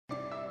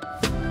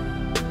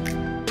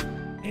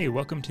Hey,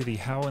 welcome to the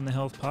How in the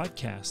Health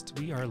podcast.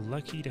 We are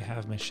lucky to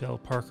have Michelle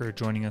Parker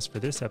joining us for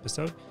this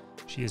episode.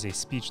 She is a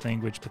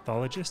speech-language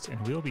pathologist, and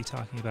we'll be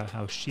talking about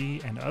how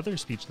she and other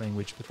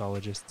speech-language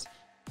pathologists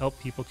help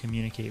people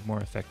communicate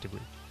more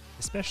effectively,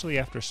 especially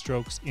after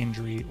strokes,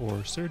 injury,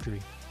 or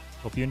surgery.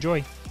 Hope you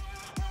enjoy.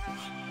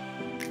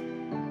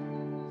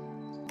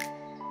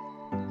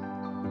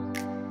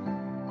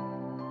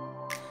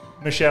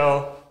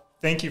 Michelle,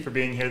 thank you for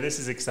being here. This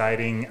is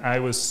exciting. I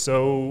was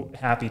so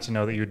happy to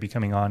know that you would be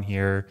coming on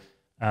here.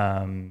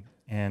 And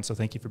so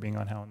thank you for being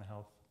on How in the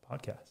Health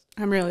podcast.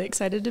 I'm really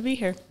excited to be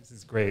here. This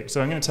is great.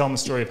 So I'm going to tell them the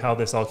story of how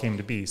this all came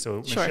to be.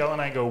 So Sure. Michelle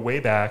and I go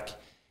way back,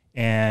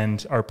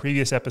 and our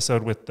previous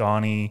episode with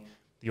Donnie,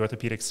 the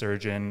orthopedic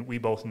surgeon, we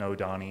both know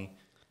Donnie,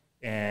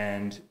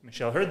 and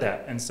Michelle heard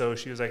that. And so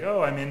she was like,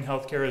 oh, I'm in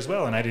healthcare as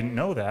well. And I didn't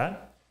know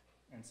that.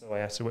 And so I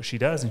asked her what she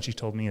does, and she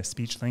told me a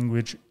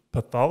speech-language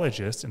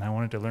pathologist, and I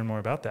wanted to learn more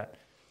about that.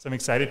 So I'm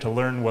excited to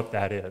learn what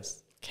that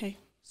is. Okay.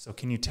 So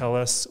can you tell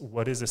us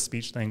what is a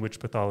speech-language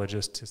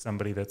pathologist to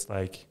somebody that's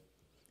like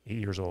 8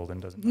 years old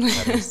and doesn't know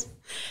what that is?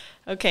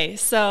 Okay,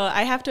 so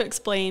I have to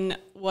explain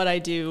what I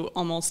do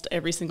almost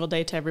every single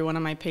day to every one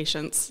of my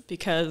patients,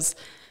 because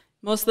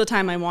most of the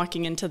time I'm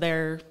walking into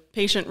their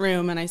patient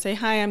room and I say,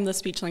 hi, I'm the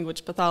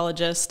speech-language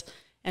pathologist,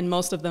 and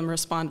most of them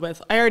respond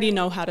with, I already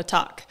know how to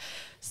talk.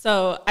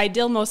 So I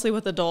deal mostly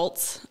with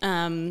adults,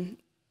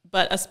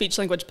 but a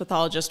speech-language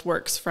pathologist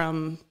works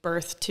from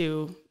birth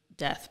to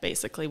death,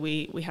 basically.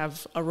 We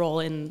have a role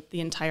in the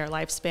entire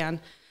lifespan.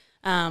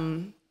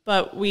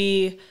 But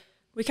we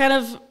kind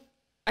of,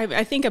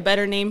 I think a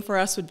better name for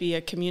us would be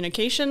a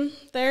communication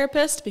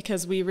therapist,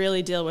 because we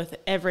really deal with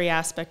every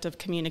aspect of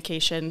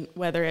communication,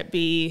 whether it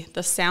be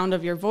the sound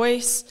of your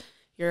voice,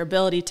 your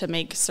ability to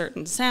make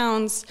certain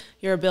sounds,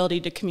 your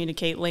ability to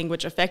communicate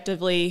language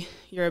effectively,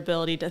 your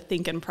ability to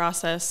think and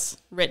process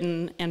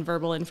written and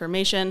verbal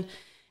information.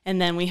 And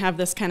then we have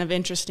this kind of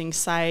interesting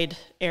side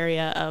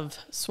area of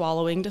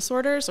swallowing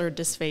disorders or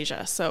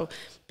dysphagia. So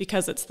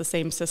because it's the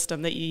same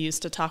system that you use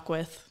to talk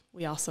with,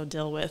 we also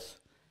deal with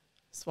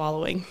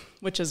swallowing,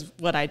 which is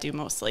what I do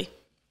mostly.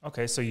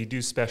 Okay, so you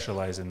do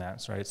specialize in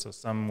that, right? So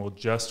some will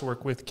just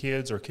work with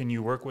kids, or can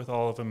you work with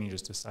all of them? You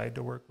just decide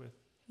to work with?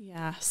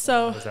 Yeah.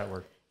 So how does that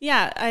work?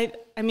 Yeah,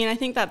 I mean, I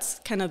think that's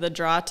kind of the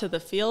draw to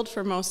the field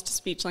for most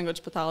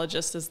speech-language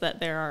pathologists, is that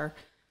there are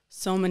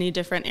so many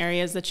different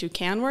areas that you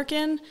can work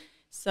in.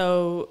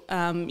 So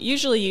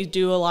usually you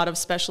do a lot of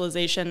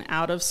specialization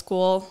out of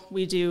school.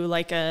 We do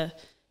like a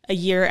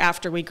year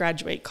after we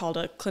graduate called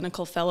a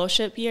clinical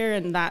fellowship year,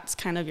 and that's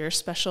kind of your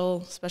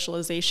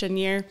specialization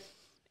year.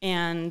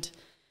 And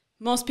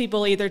most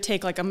people either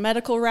take like a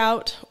medical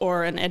route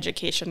or an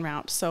education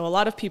route. So a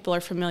lot of people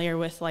are familiar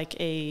with like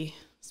a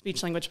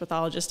speech-language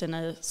pathologist in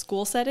a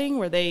school setting,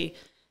 where they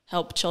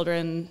help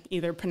children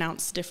either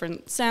pronounce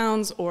different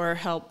sounds or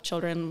help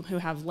children who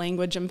have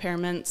language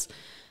impairments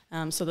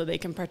so that they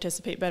can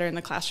participate better in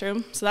the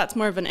classroom. So that's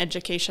more of an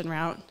education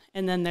route.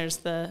 And then there's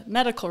the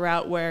medical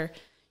route, where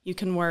you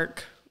can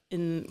work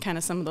in kind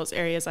of some of those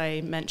areas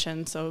I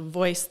mentioned. So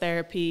voice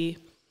therapy,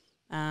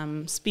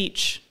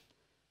 speech,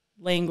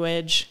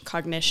 language,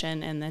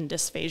 cognition, and then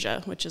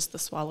dysphagia, which is the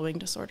swallowing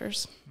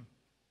disorders.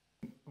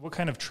 What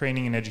kind of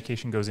training and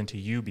education goes into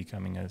you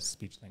becoming a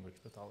speech-language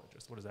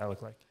pathologist? What does that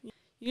look like?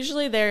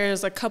 Usually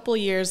there's a couple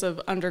years of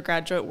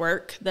undergraduate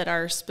work that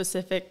are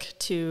specific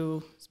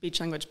to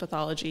speech-language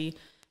pathology.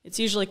 It's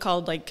usually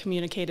called like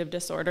communicative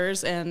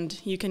disorders, and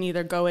you can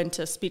either go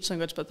into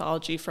speech-language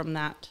pathology from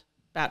that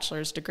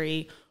bachelor's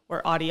degree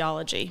or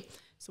audiology.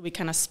 So we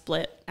kind of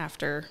split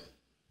after,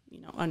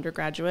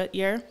 undergraduate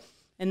year.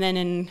 And then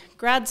in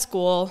grad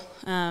school,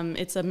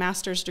 it's a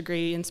master's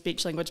degree in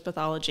speech-language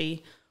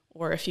pathology,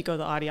 or if you go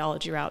the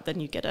audiology route, then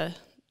you get a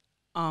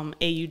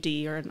AUD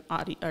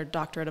or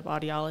doctorate of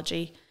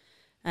audiology.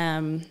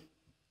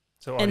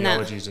 So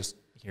audiology is just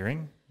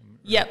hearing?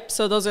 Yep.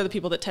 So those are the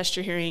people that test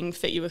your hearing,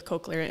 fit you with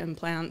cochlear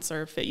implants,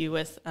 or fit you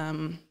with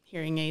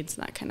hearing aids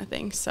and that kind of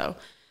thing. So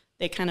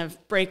they kind of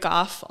break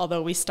off,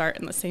 although we start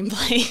in the same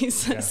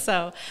place. Yeah.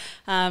 So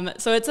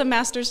it's a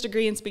master's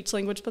degree in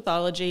speech-language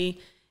pathology.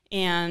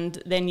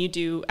 And then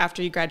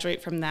after you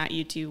graduate from that,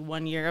 you do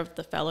 1 year of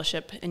the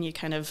fellowship, and you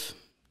kind of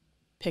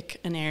pick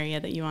an area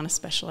that you want to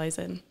specialize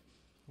in.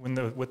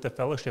 With the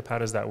fellowship, how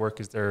does that work?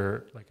 Is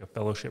there like a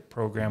fellowship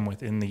program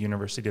within the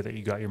university that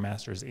you got your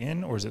master's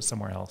in, or is it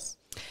somewhere else?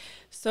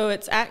 So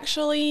it's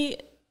actually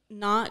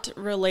not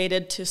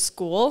related to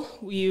school.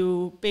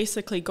 You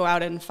basically go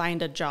out and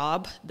find a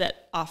job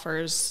that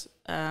offers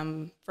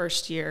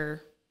first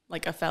year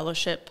like a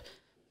fellowship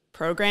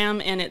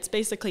program, and it's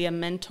basically a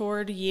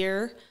mentored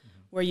year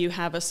where you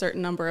have a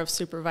certain number of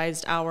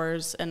supervised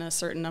hours and a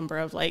certain number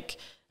of like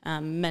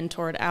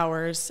mentored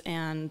hours,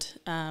 and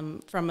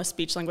from a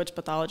speech-language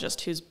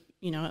pathologist who's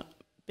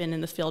been in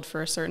the field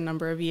for a certain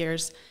number of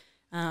years.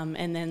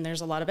 And then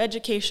there's a lot of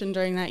education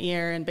during that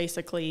year, and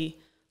basically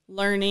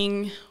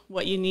learning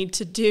what you need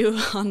to do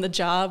on the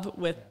job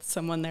with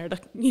someone there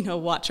to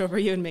watch over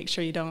you and make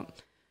sure you don't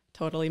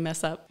totally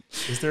mess up.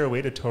 Is there a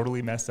way to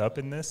totally mess up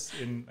in this,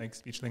 in like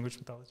speech language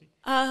pathology?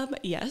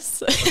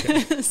 Yes.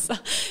 Okay. So,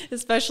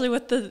 especially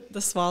with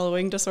the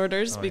swallowing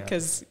disorders, Oh,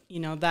 because,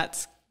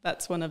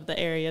 that's one of the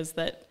areas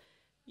that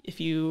if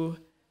you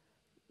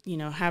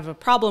have a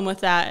problem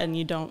with that and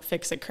you don't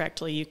fix it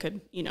correctly, you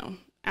could,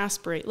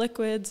 aspirate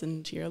liquids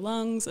into your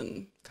lungs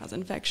and cause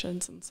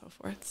infections and so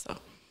forth.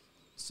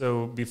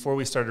 So before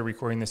we started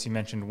recording this, you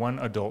mentioned one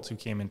adult who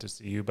came in to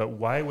see you, but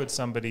why would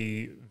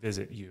somebody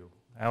visit you?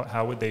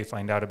 How would they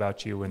find out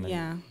about you, and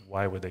then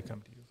why would they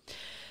come to you?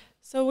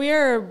 So we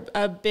are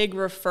a big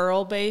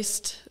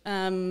referral-based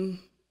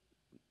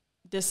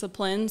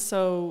discipline,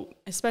 so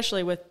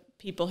especially with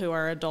people who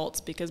are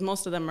adults, because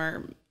most of them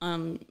are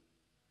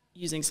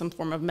using some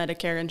form of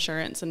Medicare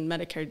insurance, and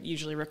Medicare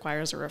usually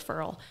requires a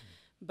referral.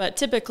 But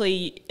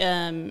typically,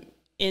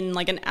 in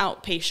like an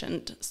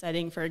outpatient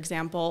setting, for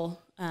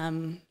example,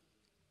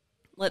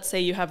 let's say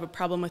you have a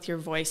problem with your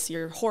voice,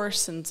 you're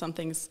hoarse and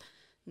something's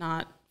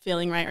not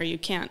feeling right, or you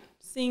can't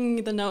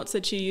sing the notes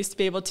that you used to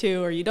be able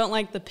to, or you don't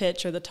like the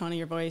pitch or the tone of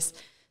your voice.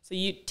 So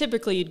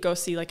you'd go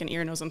see like an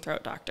ear, nose, and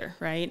throat doctor,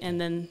 right? And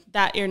then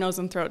that ear, nose,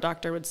 and throat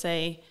doctor would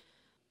say,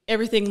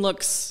 everything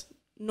looks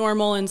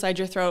normal inside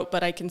your throat,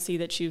 but I can see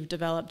that you've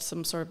developed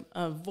some sort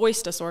of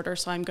voice disorder,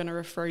 so I'm going to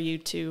refer you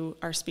to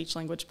our speech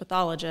language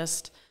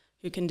pathologist,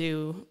 who can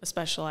do a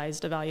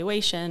specialized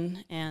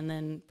evaluation and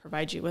then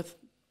provide you with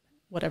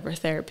whatever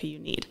therapy you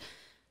need.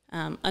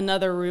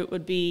 Another route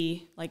would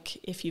be like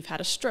if you've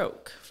had a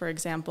stroke, for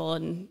example,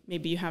 and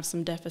maybe you have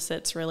some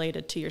deficits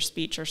related to your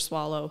speech or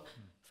swallow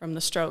from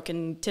the stroke,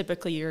 and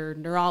typically your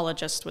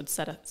neurologist would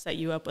set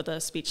you up with a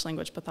speech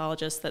language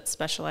pathologist that's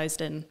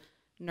specialized in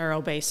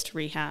neuro-based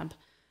rehab.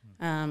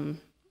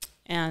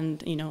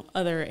 And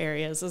other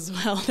areas as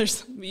well.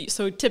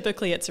 So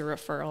typically it's a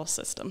referral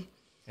system.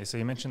 Okay, so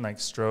you mentioned like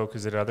stroke.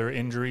 Is it other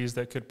injuries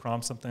that could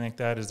prompt something like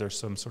that? Is there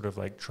some sort of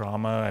like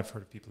trauma? I've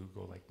heard of people who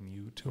go like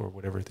mute or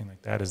whatever thing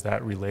like that. Is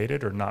that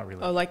related or not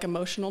related? Oh, like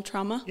emotional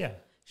trauma? Yeah.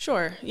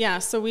 Sure. Yeah.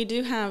 So we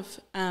do have,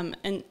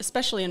 and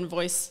especially in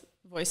voice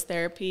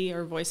therapy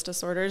or voice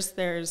disorders,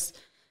 there's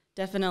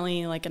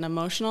definitely like an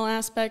emotional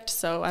aspect.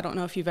 So I don't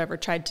know if you've ever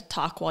tried to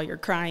talk while you're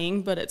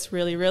crying, but it's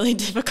really, really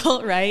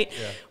difficult, right?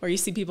 Yeah. Or you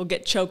see people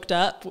get choked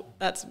up.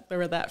 That's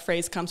where that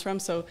phrase comes from.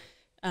 So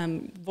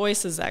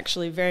voice is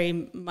actually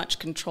very much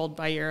controlled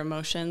by your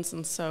emotions.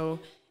 And so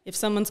if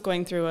someone's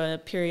going through a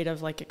period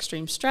of like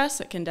extreme stress,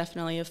 it can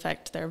definitely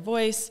affect their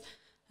voice,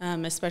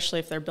 especially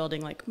if they're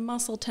building like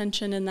muscle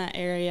tension in that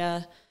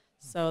area.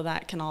 So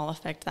that can all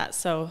affect that.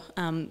 So,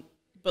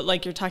 but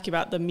like you're talking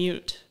about the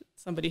mute,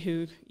 somebody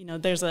who,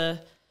 there's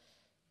a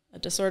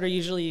disorder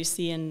usually you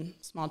see in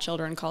small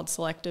children called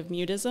selective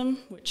mutism,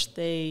 which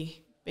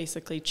they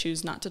basically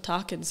choose not to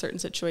talk in certain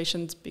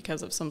situations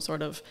because of some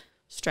sort of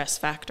stress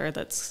factor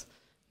that's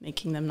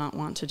making them not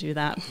want to do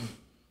that.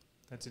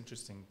 That's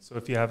interesting. So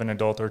if you have an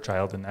adult or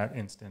child in that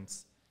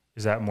instance,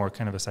 is that more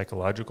kind of a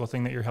psychological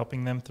thing that you're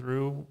helping them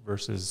through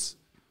versus,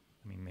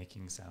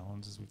 making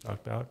sounds as we've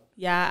talked about?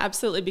 Yeah,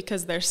 absolutely,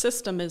 because their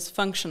system is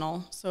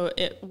functional, so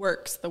it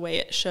works the way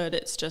it should.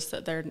 It's just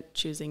that they're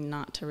choosing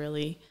not to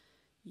really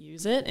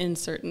use it in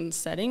certain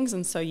settings,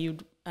 and so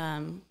you'd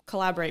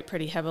collaborate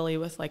pretty heavily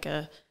with like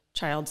a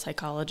child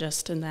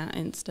psychologist in that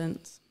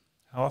instance.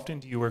 How often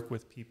do you work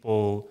with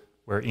people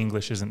where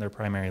English isn't their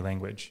primary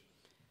language?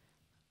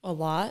 A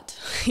lot.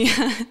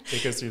 Yeah.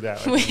 Take us through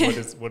that.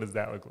 What does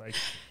that look like?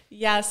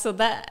 Yeah, so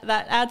that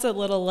adds a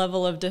little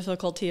level of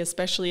difficulty,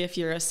 especially if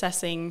you're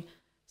assessing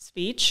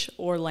speech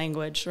or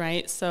language,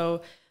 right?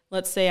 So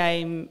let's say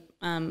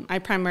I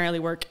primarily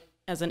work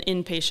as an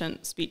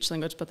inpatient speech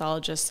language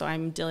pathologist, so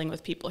I'm dealing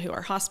with people who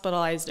are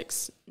hospitalized.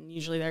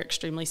 Usually they're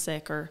extremely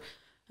sick, or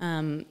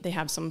they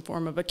have some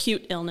form of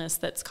acute illness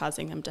that's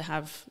causing them to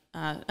have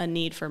a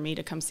need for me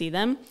to come see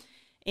them.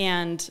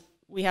 And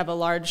we have a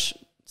large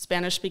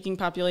Spanish-speaking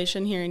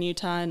population here in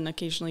Utah, and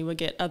occasionally we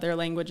get other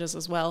languages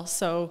as well.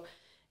 So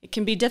it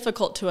can be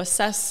difficult to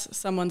assess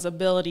someone's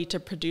ability to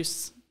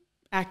produce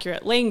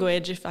accurate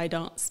language if I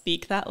don't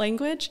speak that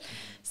language.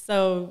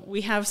 So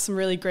we have some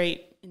really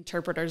great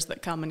interpreters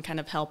that come and kind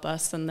of help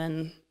us, and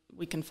then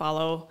we can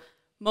follow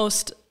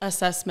most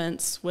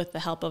assessments with the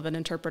help of an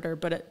interpreter,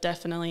 but it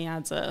definitely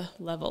adds a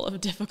level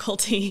of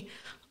difficulty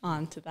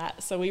onto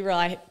that. So we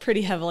rely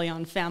pretty heavily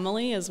on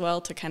family as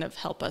well to kind of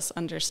help us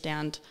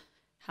understand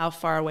how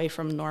far away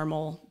from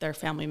normal their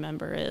family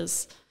member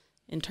is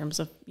in terms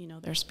of,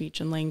 their speech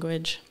and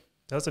language.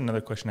 That was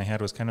another question I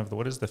had, was kind of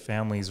what is the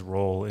family's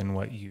role in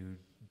what you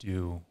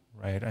do,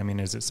 right?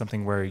 Is it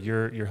something where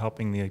you're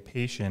helping the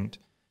patient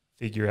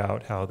figure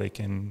out how they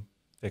can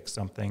fix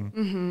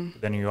something,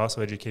 but then you're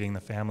also educating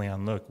the family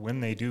on, look, when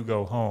they do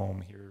go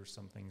home, here are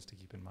some things to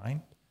keep in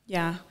mind?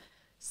 Yeah.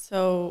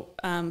 So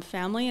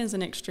family is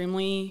an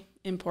extremely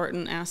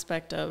important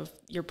aspect of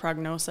your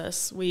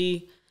prognosis.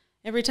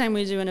 Every time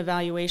we do an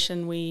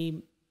evaluation,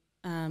 we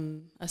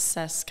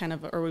assess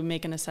or we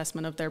make an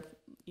assessment of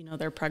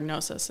their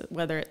prognosis,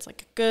 whether it's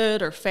like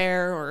good or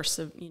fair or,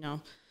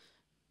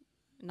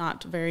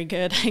 not very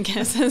good, I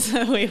guess is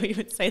the way we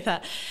would say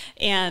that.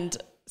 And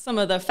some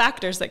of the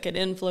factors that could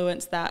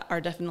influence that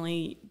are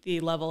definitely the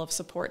level of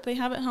support they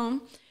have at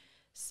home.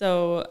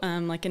 So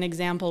like an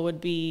example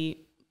would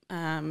be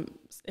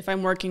if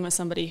I'm working with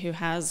somebody who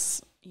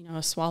has,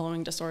 a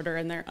swallowing disorder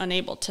and they're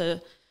unable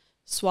to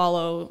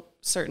swallow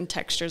certain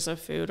textures of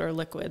food or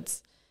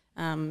liquids,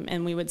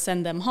 and we would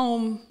send them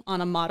home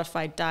on a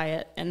modified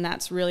diet. And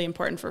that's really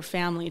important for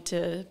family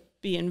to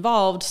be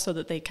involved so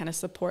that they kind of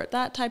support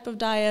that type of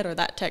diet or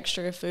that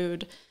texture of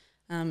food,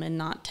 and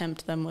not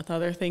tempt them with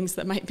other things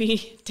that might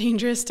be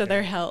dangerous to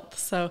their health.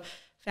 So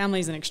family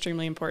is an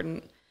extremely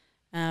important.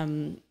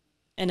 And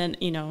then,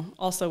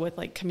 also with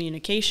like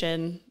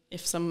communication,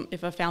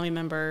 if a family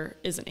member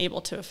isn't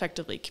able to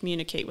effectively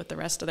communicate with the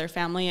rest of their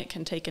family, it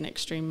can take an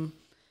extreme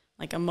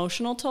like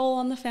emotional toll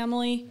on the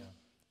family.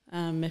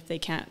 If they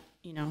can't,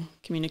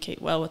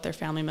 communicate well with their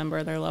family member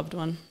or their loved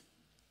one.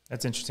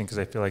 That's interesting because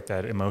I feel like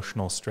that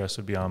emotional stress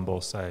would be on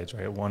both sides,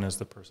 right? One is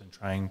the person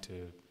trying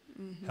to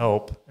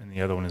help, and the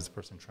other one is the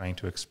person trying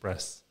to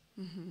express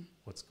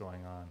what's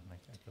going on. Like,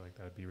 I feel like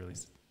that would be really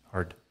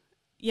hard.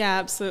 Yeah,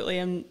 absolutely.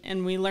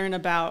 And we learn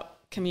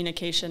about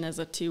communication as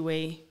a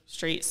two-way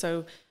street.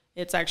 So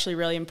it's actually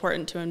really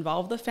important to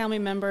involve the family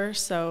member.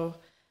 So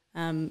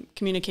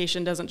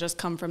communication doesn't just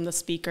come from the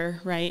speaker,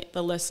 right?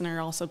 The listener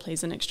also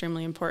plays an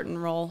extremely important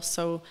role.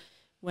 So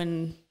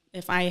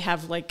if I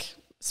have like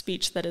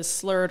speech that is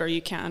slurred or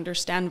you can't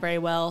understand very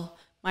well,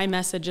 my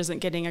message isn't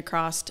getting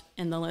across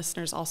and the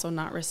listener's also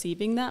not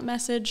receiving that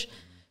message.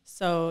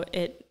 So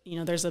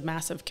there's a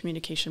massive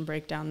communication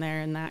breakdown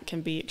there, and that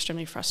can be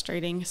extremely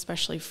frustrating,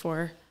 especially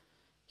for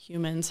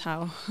humans,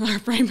 how our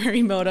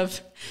primary mode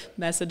of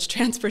message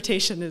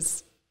transportation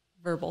is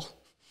verbal.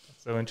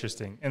 So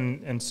interesting.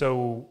 And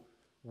so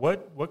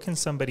what can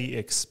somebody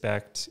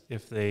expect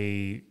if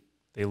they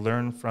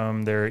learn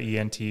from their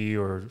ENT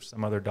or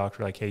some other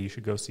doctor, like, hey, you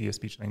should go see a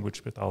speech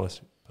language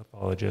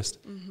pathologist.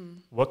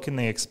 What can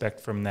they expect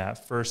from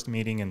that first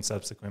meeting and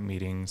subsequent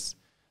meetings?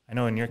 I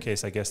know in your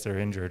case, I guess they're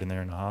injured and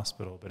they're in a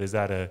hospital, but is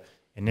that a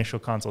initial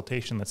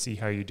consultation? Let's see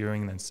how you're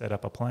doing, and then set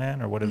up a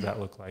plan, or what does that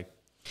look like?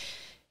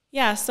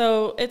 Yeah,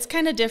 so it's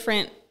kind of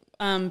different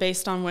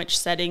based on which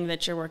setting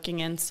that you're working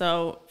in.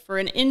 So for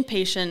an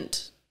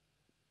inpatient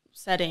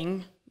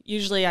setting,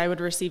 usually I would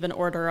receive an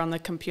order on the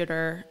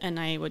computer and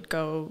I would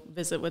go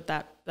visit with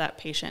that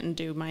patient and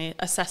do my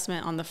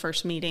assessment on the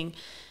first meeting,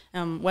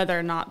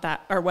 whether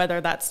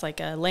that's like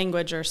a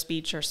language or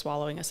speech or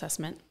swallowing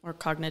assessment or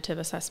cognitive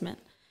assessment.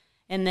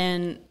 And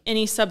then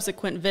any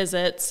subsequent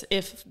visits,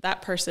 if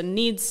that person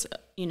needs,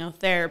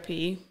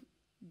 therapy,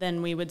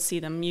 then we would see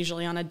them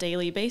usually on a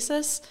daily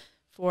basis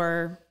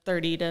for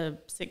 30 to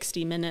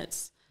 60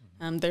 minutes.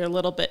 They're a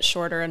little bit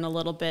shorter and a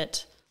little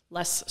bit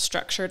less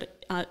structured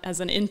as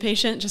an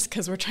inpatient, just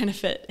because we're trying to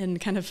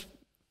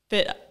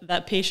fit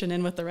that patient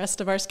in with the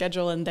rest of our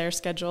schedule and their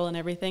schedule and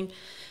everything.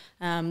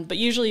 But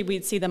usually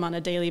we'd see them on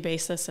a daily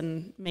basis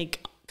and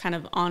make kind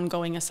of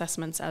ongoing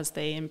assessments as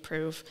they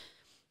improve.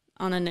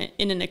 In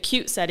an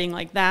acute setting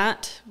like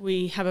that,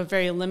 we have a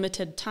very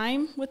limited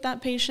time with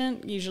that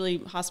patient. Usually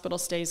hospital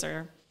stays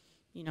are,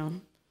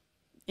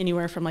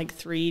 anywhere from like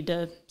 3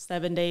 to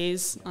 7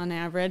 days on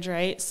average,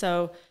 right?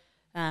 So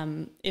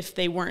if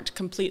they weren't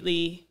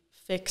completely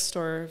fixed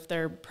or if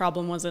their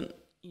problem wasn't,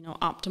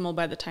 optimal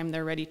by the time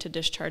they're ready to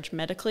discharge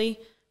medically,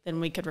 then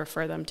we could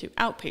refer them to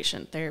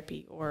outpatient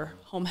therapy or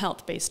home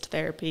health-based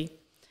therapy.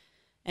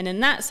 And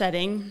in that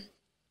setting,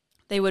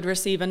 they would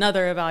receive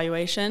another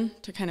evaluation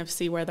to kind of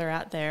see where they're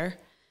at there.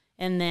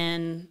 And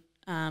then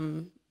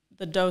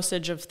the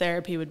dosage of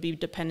therapy would be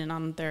dependent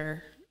on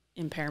their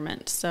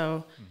impairment.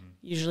 So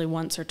usually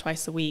once or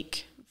twice a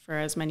week for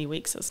as many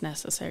weeks as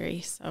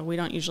necessary. So we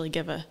don't usually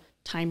give a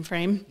time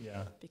frame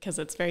because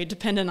it's very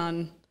dependent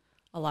on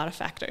a lot of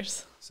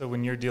factors. So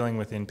when you're dealing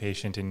with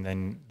inpatient and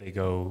then they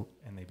go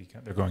and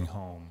they're going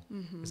home,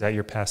 is that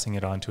you're passing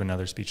it on to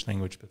another speech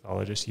language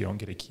pathologist? You don't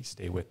get to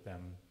stay with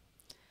them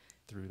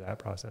through that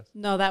process?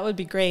 No, that would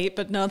be great,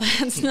 but no,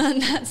 that's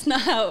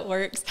not how it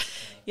works.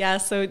 Yeah,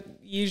 so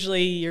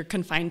usually you're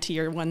confined to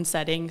your one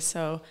setting.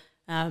 So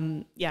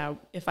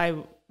if I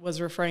was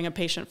referring a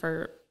patient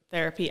for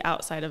therapy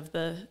outside of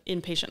the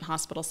inpatient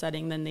hospital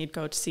setting, then they'd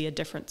go to see a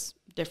different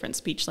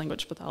speech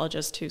language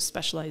pathologist who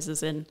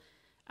specializes in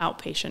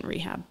outpatient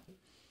rehab.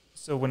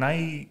 So when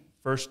I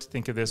first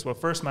think of this,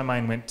 first my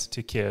mind went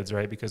to kids,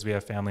 right? Because we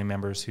have family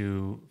members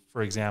who,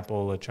 for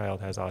example, a child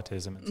has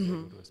autism, and so they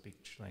go to a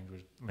speech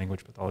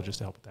language pathologist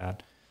to help with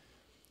that.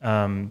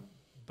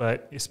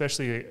 But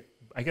especially,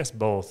 I guess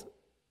both,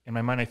 in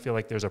my mind, I feel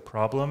like there's a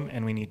problem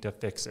and we need to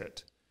fix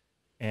it.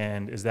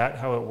 And is that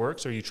how it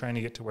works? Or are you trying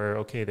to get to where,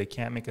 okay, they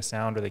can't make a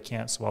sound or they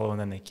can't swallow and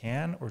then they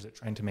can? Or is it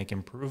trying to make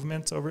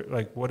improvements over it?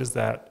 Like, what is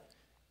that?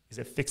 Is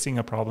it fixing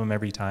a problem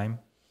every time?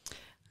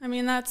 I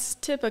mean, that's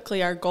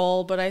typically our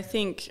goal, but I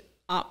think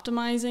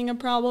optimizing a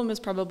problem is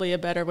probably a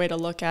better way to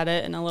look at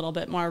it and a little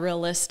bit more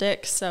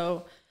realistic.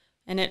 So,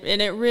 and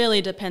it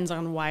really depends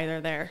on why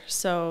they're there.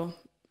 So,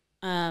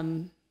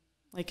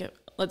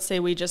 let's say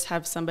we just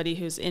have somebody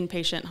who's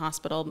inpatient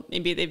hospital.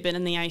 Maybe they've been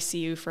in the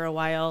ICU for a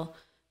while.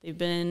 They've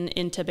been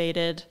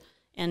intubated,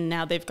 and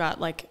now they've got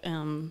like,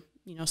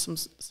 some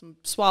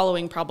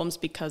swallowing problems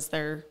because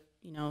their,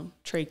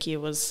 trachea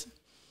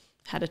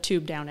had a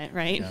tube down it,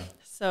 right? Yeah.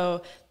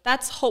 So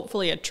that's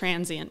hopefully a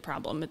transient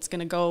problem. It's going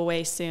to go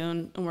away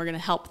soon, and we're going to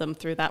help them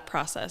through that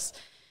process.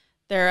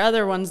 There are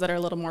other ones that are a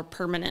little more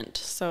permanent.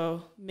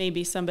 So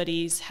maybe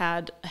somebody's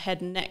had a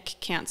head and neck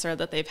cancer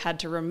that they've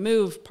had to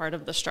remove part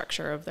of the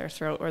structure of their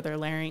throat or their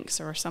larynx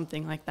or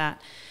something like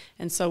that.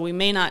 And so we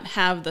may not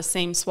have the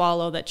same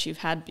swallow that you've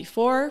had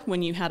before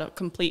when you had a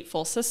complete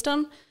full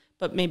system,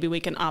 but maybe we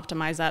can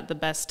optimize that the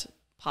best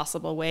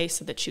possible way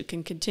so that you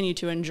can continue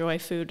to enjoy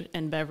food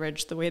and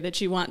beverage the way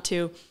that you want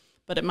to,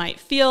 but it might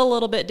feel a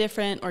little bit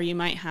different, or you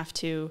might have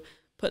to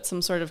put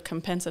some sort of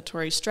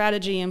compensatory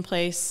strategy in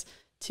place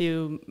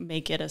to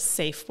make it a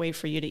safe way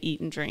for you to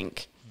eat and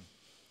drink.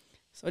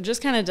 So it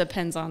just kind of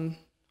depends on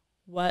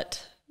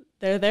what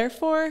they're there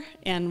for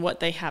and what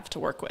they have to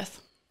work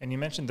with. And you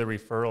mentioned the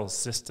referral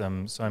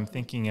system. So I'm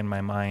thinking in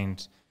my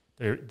mind,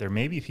 there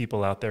may be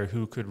people out there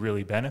who could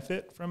really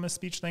benefit from a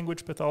speech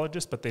language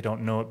pathologist, but they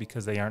don't know it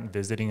because they aren't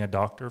visiting a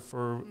doctor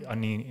for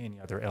any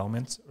other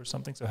ailments or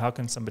something. So how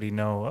can somebody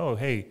know, oh,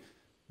 hey,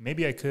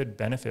 maybe I could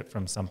benefit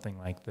from something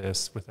like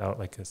this without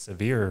like a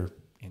severe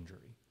injury?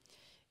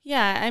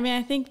 Yeah, I mean,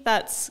 I think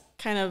that's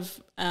kind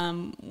of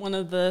one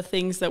of the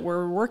things that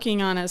we're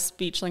working on as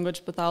speech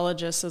language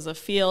pathologists as a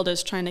field,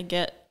 is trying to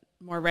get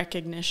more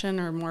recognition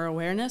or more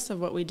awareness of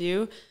what we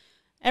do.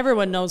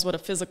 Everyone knows what a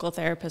physical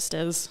therapist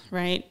is,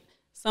 right?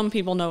 Some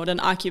people know what an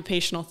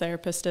occupational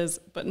therapist is,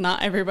 but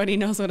not everybody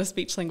knows what a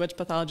speech language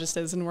pathologist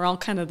is, and we're all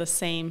kind of the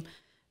same.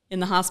 In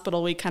the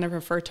hospital, we kind of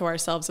refer to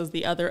ourselves as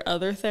the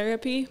other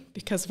therapy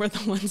because we're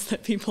the ones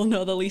that people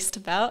know the least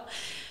about.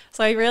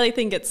 So I really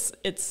think it's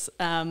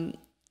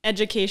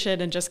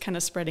education and just kind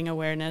of spreading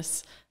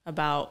awareness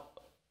about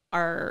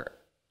our,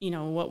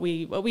 what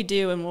we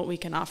do and what we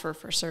can offer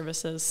for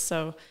services.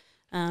 So,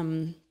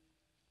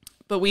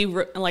 but we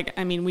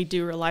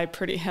do rely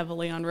pretty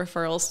heavily on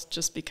referrals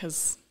just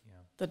because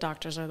the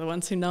doctors are the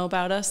ones who know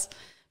about us.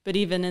 But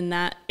even in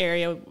that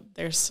area,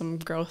 there's some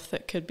growth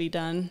that could be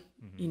done,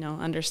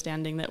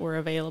 understanding that we're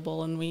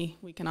available and we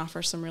can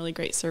offer some really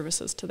great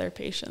services to their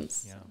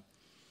patients. Yeah.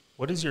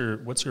 What's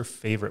your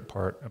favorite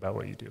part about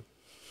what you do?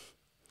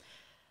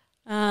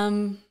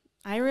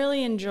 I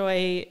really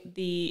enjoy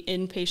the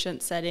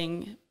inpatient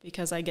setting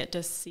because I get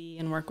to see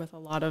and work with a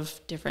lot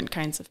of different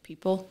kinds of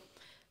people.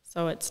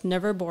 So it's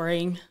never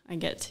boring. I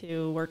get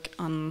to work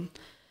on,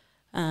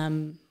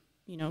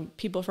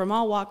 people from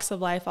all walks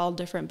of life, all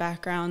different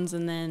backgrounds,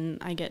 and then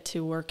I get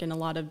to work in a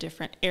lot of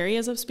different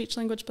areas of speech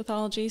language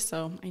pathology.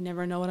 So I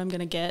never know what I'm going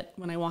to get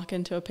when I walk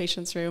into a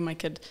patient's room. I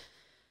could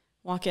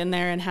walk in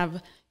there and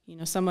have,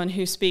 someone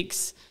who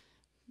speaks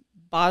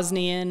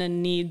Bosnian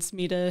and needs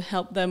me to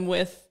help them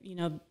with,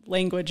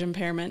 language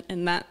impairment,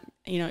 and that,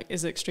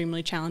 is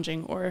extremely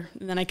challenging. Or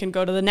then I can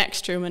go to the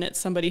next room and it's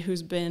somebody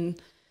who's been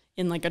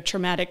in like a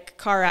traumatic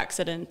car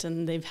accident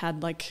and they've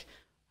had like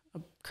a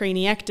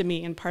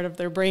craniectomy and part of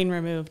their brain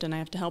removed, and I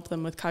have to help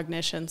them with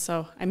cognition.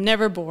 So I'm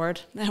never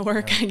bored at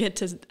work. Yeah.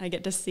 I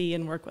get to see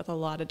and work with a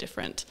lot of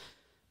different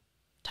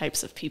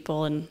types of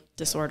people and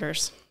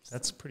disorders.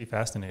 That's pretty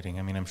fascinating.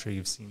 I mean, I'm sure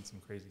you've seen some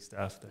crazy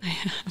stuff that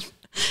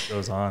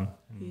goes on.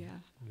 And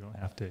we don't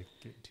have to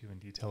get too in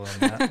detail on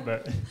that,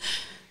 but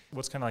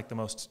what's kind of like the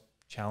most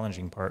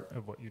challenging part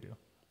of what you do?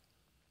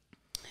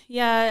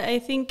 Yeah, I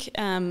think,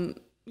 on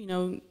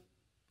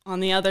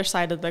the other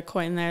side of the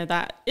coin there,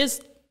 that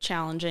is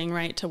challenging,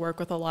 right? To work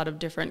with a lot of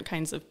different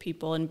kinds of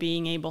people and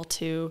being able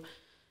to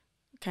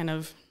kind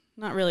of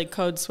not really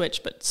code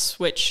switch, but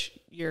switch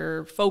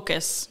your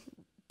focus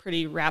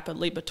pretty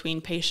rapidly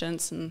between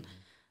patients and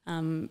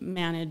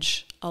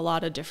manage a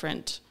lot of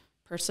different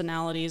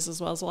personalities as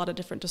well as a lot of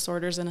different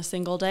disorders in a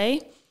single day.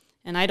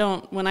 And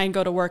when I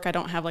go to work, I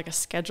don't have like a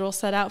schedule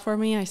set out for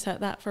me. I set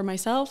that for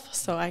myself.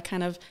 So I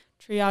kind of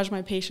triage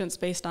my patients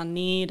based on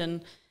need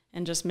and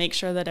just make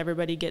sure that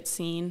everybody gets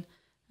seen.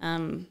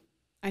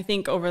 I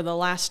think over the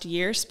last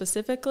year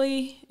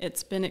specifically,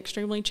 it's been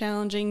extremely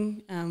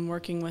challenging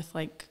working with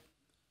like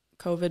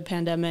COVID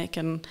pandemic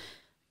and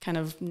kind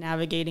of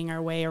navigating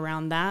our way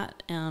around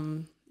that.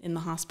 In the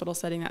hospital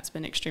setting, that's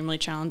been extremely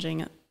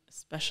challenging,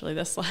 especially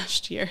this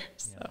last year.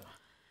 So,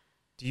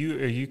 are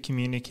you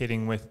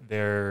communicating with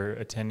their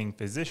attending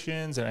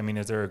physicians? I mean,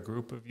 is there a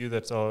group of you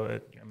that's all?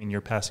 I mean,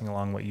 you're passing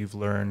along what you've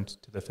learned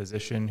to the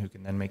physician, who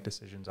can then make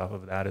decisions off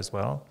of that as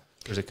well.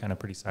 Or is it kind of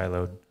pretty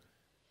siloed?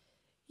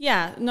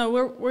 Yeah, no,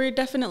 we're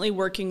definitely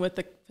working with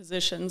the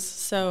physicians.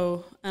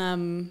 So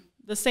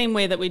the same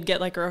way that we'd get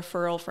like a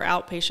referral for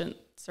outpatient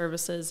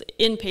services,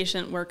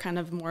 inpatient, we're kind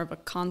of more of a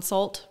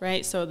consult,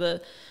 right? So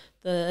the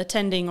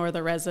attending or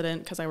the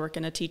resident, because I work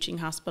in a teaching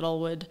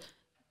hospital, would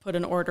put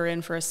an order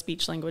in for a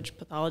speech language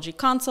pathology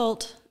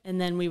consult,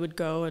 and then we would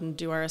go and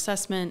do our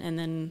assessment and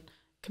then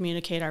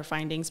communicate our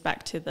findings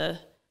back to the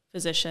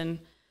physician.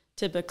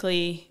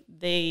 Typically,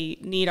 they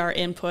need our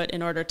input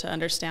in order to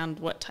understand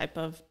what type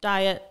of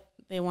diet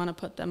they want to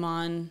put them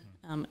on,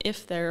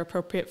 if they're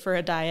appropriate for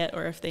a diet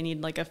or if they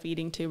need like a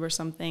feeding tube or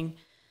something.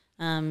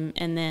 And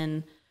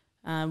then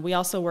We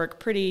also work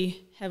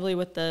pretty heavily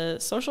with the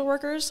social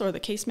workers or the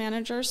case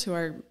managers who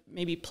are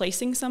maybe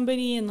placing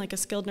somebody in like a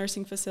skilled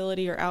nursing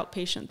facility or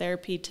outpatient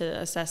therapy to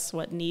assess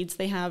what needs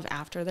they have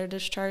after they're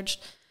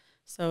discharged.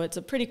 So it's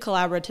a pretty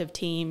collaborative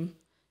team,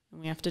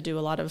 and we have to do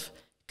a lot of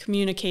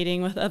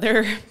communicating with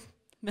other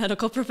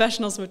medical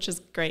professionals, which is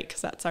great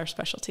because that's our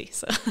specialty.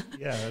 So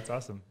yeah, that's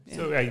awesome. Yeah.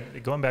 So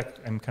going back,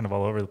 I'm kind of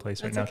all over the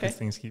place right now because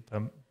things keep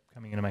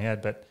coming into my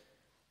head, but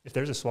if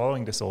there's a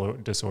swallowing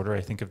disorder, I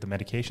think of the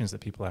medications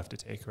that people have to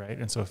take, right?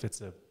 And so if it's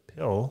a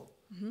pill,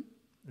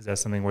 is that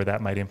something where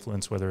that might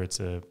influence whether it's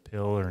a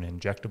pill or an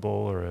injectable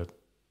or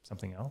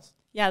something else?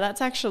 Yeah,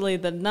 that's actually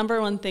the number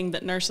one thing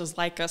that nurses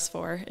like us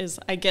for is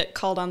I get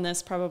called on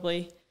this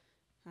probably,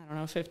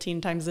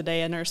 15 times a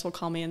day. A nurse will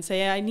call me and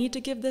say, I need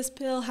to give this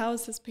pill. How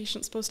is this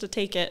patient supposed to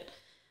take it?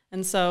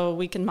 And so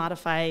we can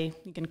modify,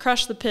 you can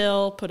crush the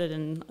pill, put it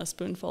in a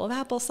spoonful of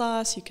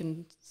applesauce, you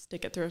can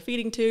stick it through a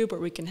feeding tube, or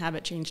we can have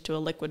it changed to a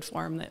liquid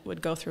form that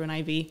would go through an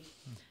IV.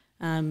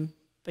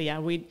 But yeah,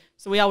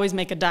 we always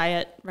make a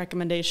diet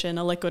recommendation,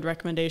 a liquid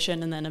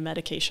recommendation, and then a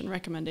medication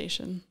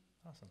recommendation.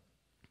 Awesome.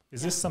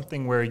 Is this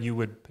something where you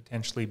would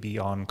potentially be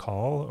on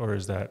call, or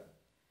does that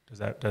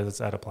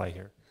apply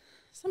here?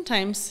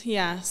 Sometimes,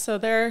 yeah. So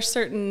there are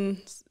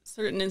certain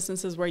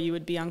instances where you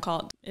would be on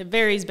call. It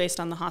varies based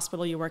on the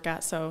hospital you work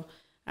at. So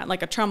at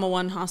like a Trauma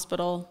One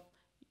hospital,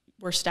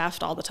 we're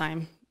staffed all the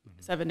time,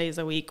 7 days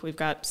a week. We've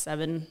got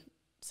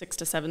 6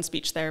 to 7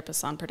 speech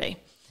therapists on per day.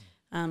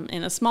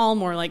 In a small,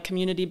 more like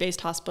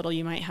community-based hospital,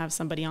 you might have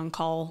somebody on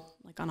call,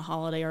 like on a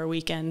holiday or a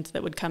weekend,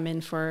 that would come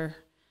in for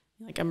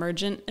like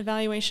emergent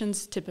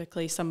evaluations,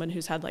 typically someone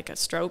who's had like a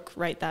stroke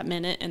right that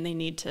minute, and they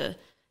need to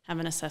have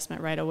an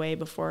assessment right away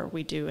before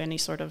we do any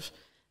sort of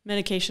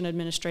medication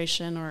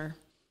administration or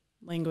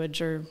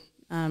language or,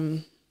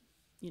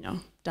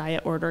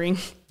 diet ordering.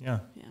 Yeah,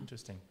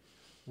 interesting.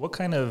 What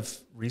kind of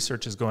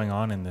research is going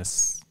on in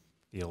this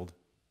field?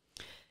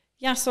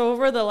 Yeah, so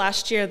over the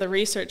last year, the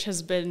research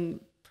has been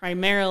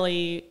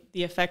primarily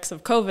the effects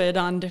of COVID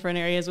on different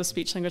areas with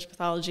speech-language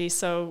pathology.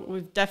 So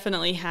we've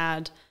definitely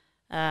had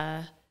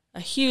a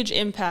huge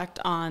impact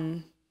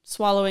on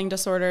swallowing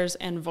disorders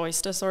and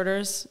voice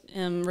disorders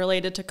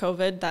related to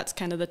COVID. That's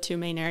kind of the two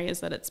main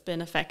areas that it's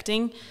been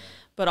affecting,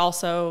 but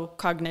also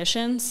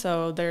cognition.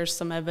 So there's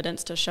some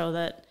evidence to show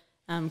that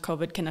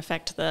COVID can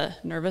affect the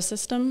nervous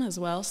system as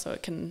well. So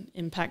it can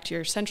impact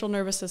your central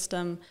nervous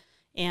system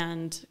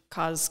and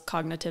cause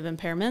cognitive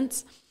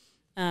impairments.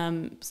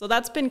 So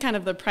that's been kind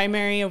of the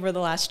primary over the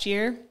last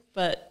year.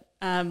 But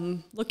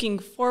looking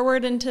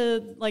forward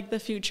into like the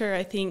future,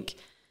 I think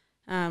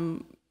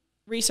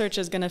research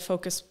is going to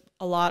focus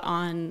a lot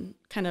on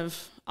kind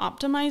of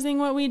optimizing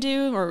what we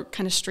do or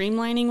kind of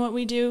streamlining what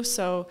we do.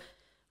 So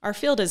our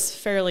field is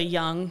fairly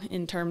young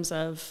in terms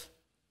of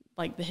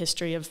like the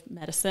history of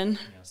medicine.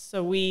 Yeah.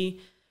 So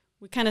we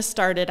kind of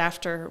started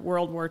after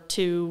World War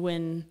II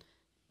when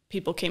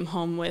people came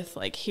home with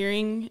like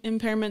hearing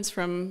impairments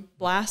from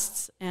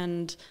blasts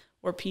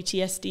or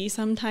PTSD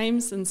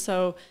sometimes. And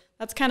so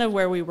that's kind of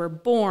where we were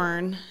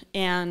born.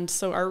 And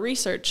so our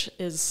research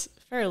is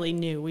fairly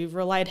new. We've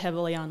relied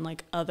heavily on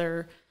like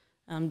other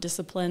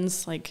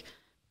disciplines, like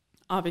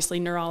obviously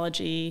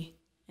neurology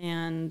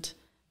and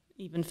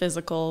even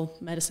physical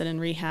medicine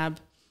and rehab.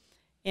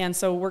 And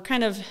so we're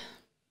kind of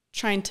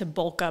trying to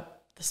bulk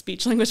up the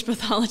speech-language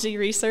pathology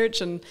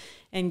research and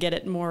get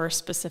it more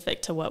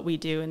specific to what we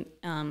do.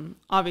 And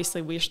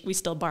obviously we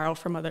still borrow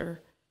from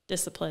other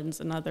disciplines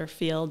and other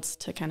fields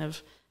to kind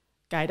of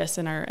guide us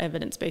in our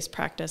evidence-based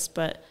practice.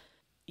 But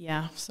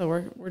yeah,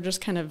 so we're just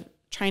kind of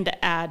trying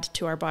to add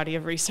to our body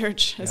of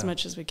research as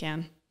much as we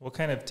can. What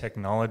kind of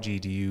technology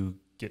do you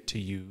get to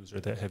use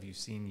or that have you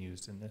seen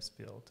used in this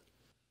field?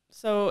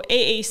 So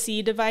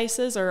AAC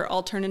devices, or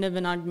alternative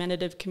and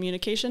augmentative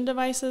communication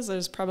devices,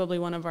 is probably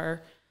one of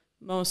our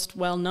most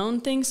well-known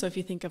things. So if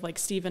you think of like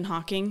Stephen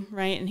Hawking,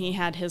 right, and he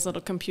had his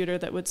little computer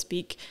that would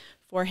speak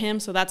for him,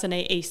 so that's an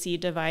AAC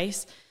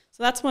device.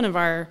 So that's one of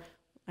our,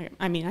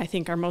 I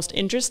think our most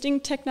interesting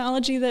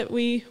technology that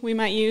we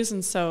might use.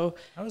 And so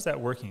how is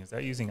that working? Is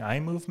that using eye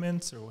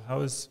movements, or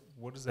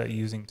what is that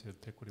using to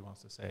pick what he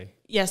wants to say?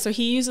 Yeah, so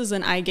he uses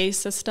an eye gaze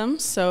system.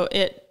 So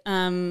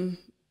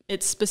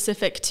it's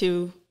specific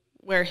to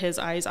where his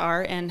eyes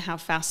are and how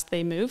fast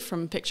they move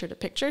from picture to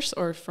picture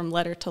or from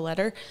letter to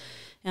letter.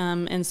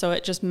 And so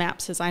it just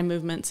maps his eye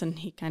movements, and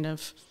he kind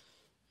of,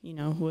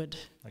 would...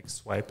 Like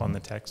swipe on the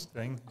text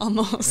thing?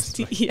 Almost,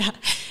 yeah.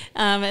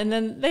 And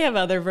then they have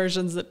other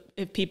versions that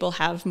if people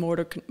have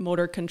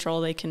motor control,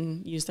 they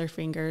can use their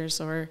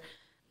fingers, or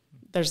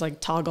there's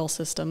like toggle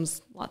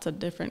systems, lots of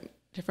different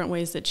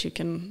ways that you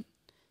can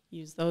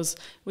use those.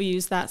 We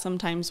use that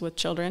sometimes with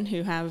children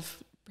who have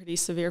pretty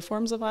severe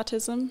forms of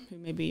autism, who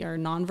maybe are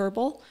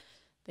nonverbal.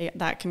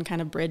 That can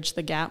kind of bridge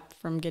the gap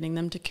from getting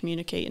them to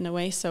communicate in a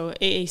way. So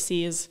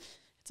AAC it's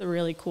a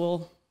really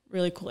cool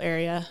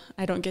area.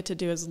 I don't get to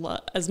do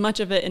as much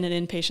of it in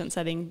an inpatient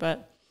setting,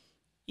 but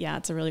yeah,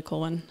 it's a really cool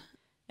one.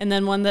 And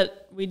then one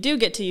that we do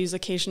get to use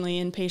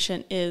occasionally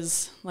inpatient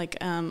is like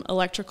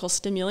electrical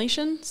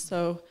stimulation.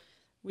 So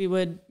we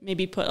would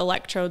maybe put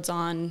electrodes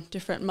on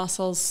different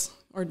muscles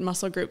or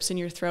muscle groups in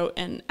your throat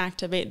and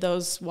activate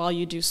those while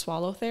you do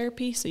swallow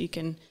therapy so you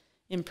can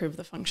improve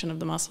the function of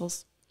the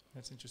muscles.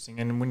 That's interesting.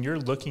 And when you're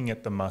looking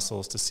at the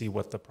muscles to see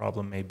what the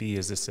problem may be,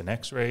 is this an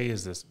x-ray?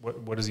 Is this,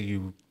 what is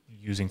you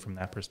using from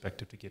that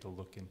perspective to get a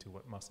look into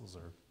what muscles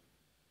are?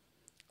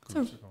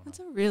 That's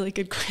a really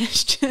good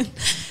question.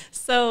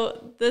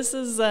 So this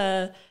is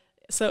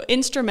so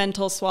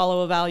instrumental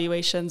swallow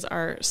evaluations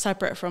are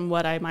separate from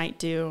what I might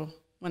do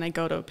when I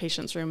go to a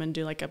patient's room and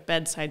do like a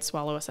bedside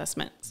swallow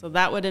assessment. So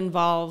that would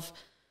involve,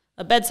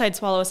 a bedside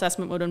swallow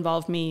assessment would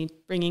involve me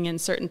bringing in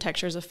certain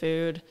textures of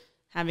food,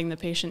 having the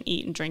patient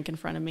eat and drink in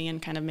front of me,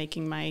 and kind of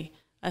making my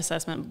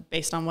assessment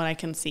based on what I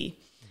can see.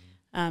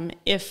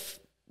 If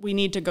we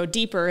need to go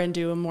deeper and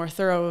do a more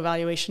thorough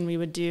evaluation, we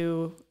would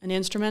do an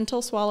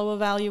instrumental swallow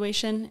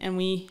evaluation, and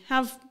we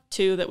have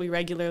two that we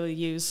regularly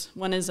use.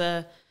 One is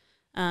a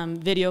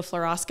video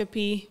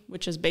fluoroscopy,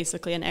 which is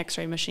basically an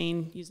x-ray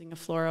machine using a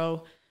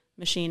fluoro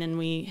machine, and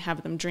we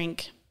have them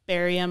drink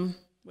barium,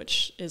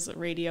 which is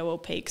radio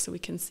opaque, so we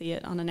can see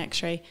it on an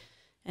x-ray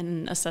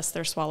and assess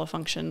their swallow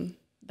function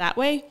that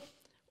way.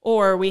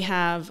 Or we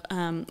have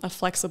a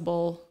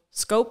flexible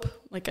scope,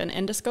 like an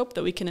endoscope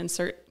that we can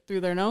insert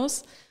through their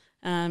nose,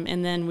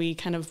 and then we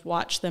kind of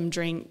watch them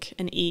drink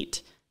and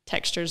eat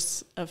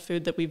textures of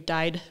food that we've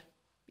dyed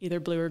either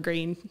blue or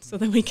green so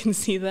that we can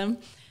see them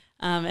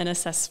and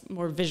assess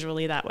more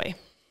visually that way.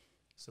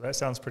 So that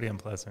sounds pretty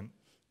unpleasant.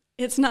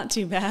 It's not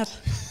too bad.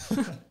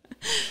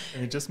 I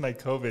mean, just my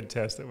COVID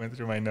test that went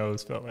through my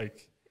nose felt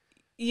like...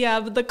 Yeah,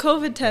 but the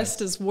COVID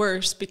test is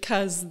worse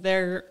because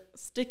they're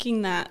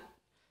sticking that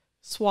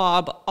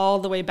swab all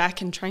the way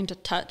back and trying to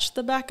touch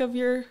the back of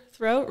your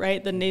throat,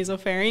 right? The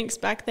nasopharynx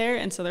back there.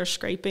 And so they're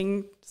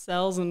scraping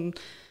cells and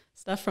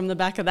stuff from the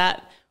back of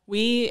that.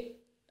 We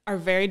are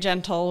very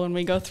gentle when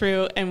we go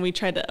through and we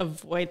try to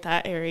avoid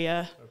that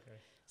area. Okay.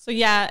 So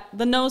yeah,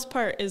 the nose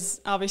part is,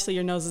 obviously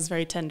your nose is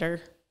very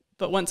tender,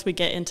 but once we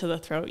get into the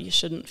throat, you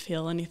shouldn't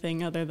feel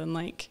anything other than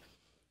like,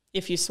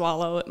 if you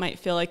swallow, it might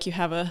feel like you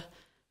have a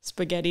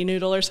spaghetti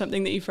noodle or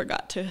something that you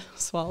forgot to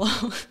swallow.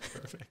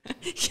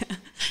 Perfect. Yeah.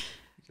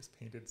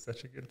 Painted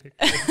such a good picture.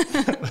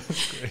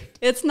 That's great.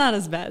 It's not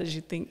as bad as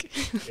you think.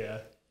 Yeah.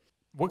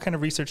 What kind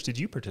of research did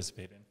you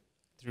participate in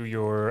through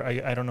your,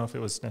 I don't know if it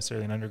was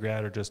necessarily an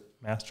undergrad or just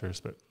master's,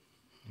 but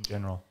in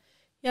general?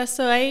 Yeah,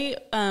 so I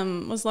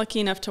was lucky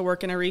enough to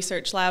work in a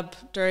research lab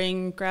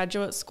during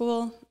graduate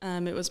school.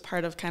 It was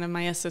part of kind of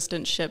my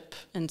assistantship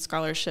and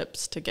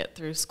scholarships to get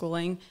through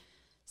schooling.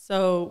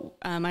 So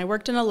I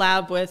worked in a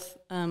lab with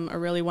a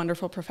really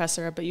wonderful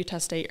professor up at Utah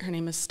State. Her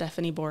name is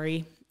Stephanie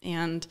Borey,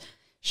 and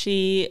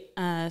she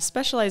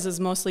specializes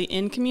mostly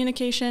in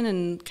communication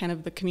and kind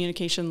of the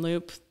communication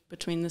loop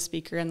between the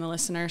speaker and the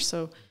listener.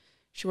 So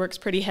she works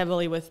pretty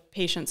heavily with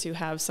patients who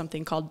have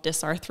something called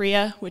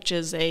dysarthria, which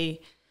is a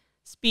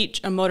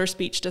motor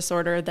speech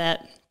disorder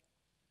that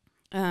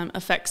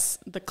affects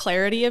the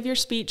clarity of your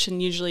speech, and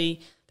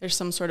usually there's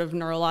some sort of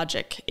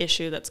neurologic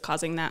issue that's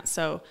causing that.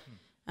 So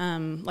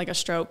like a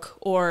stroke,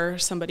 or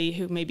somebody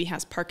who maybe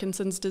has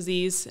Parkinson's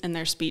disease and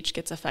their speech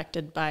gets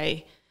affected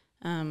by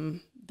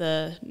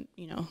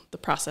the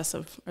process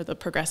of, or the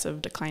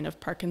progressive decline of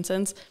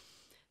Parkinson's.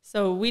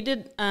 So we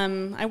did,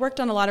 I worked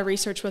on a lot of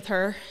research with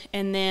her,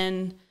 and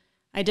then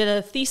I did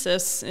a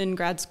thesis in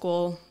grad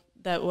school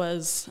that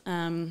was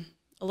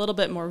a little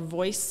bit more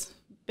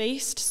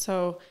voice-based.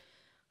 So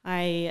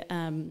I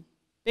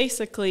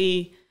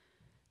basically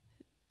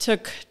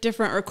took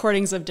different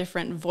recordings of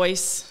different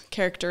voice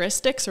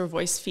characteristics or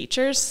voice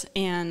features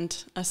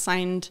and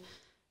assigned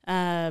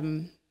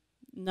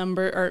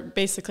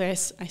basically I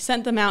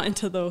sent them out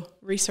into the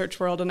research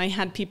world, and I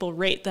had people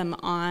rate them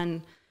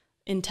on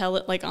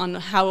on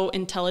how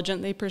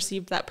intelligent they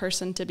perceived that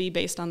person to be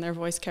based on their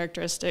voice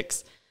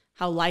characteristics,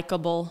 how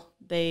likable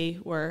they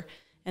were,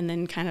 and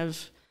then kind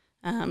of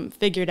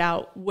figured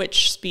out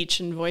which speech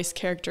and voice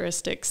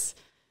characteristics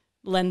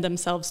lend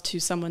themselves to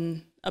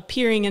someone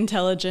appearing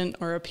intelligent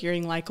or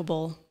appearing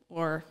likable,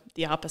 or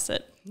the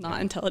opposite, not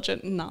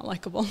intelligent and not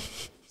likable.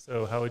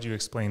 So how would you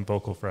explain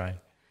vocal fry?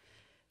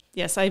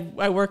 Yes, I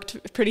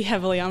worked pretty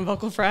heavily on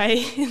vocal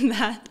fry in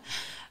that.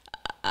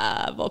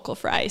 Vocal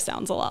fry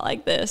sounds a lot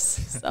like this.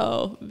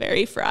 So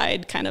very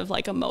fried, kind of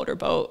like a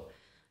motorboat.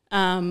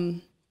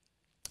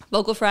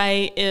 Vocal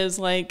fry is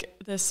like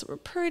this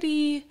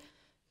pretty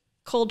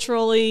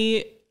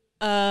culturally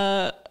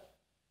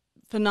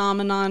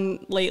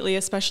phenomenon lately,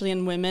 especially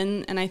in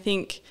women. And I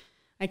think,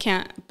 I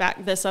can't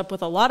back this up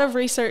with a lot of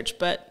research,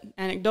 but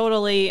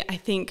anecdotally, I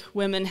think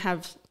women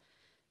have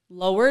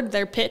lowered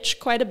their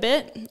pitch quite a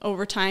bit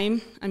over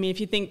time. I mean,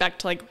 if you think back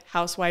to like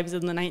housewives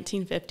in the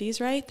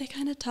 1950s, right? They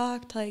kind of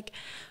talked like,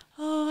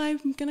 oh,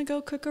 I'm going to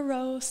go cook a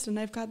roast, and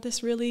I've got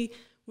this really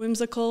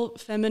whimsical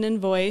feminine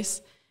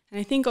voice. And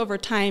I think over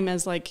time,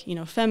 as like,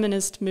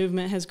 feminist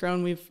movement has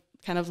grown, we've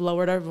kind of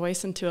lowered our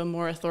voice into a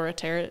more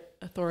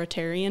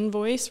authoritarian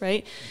voice,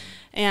 right?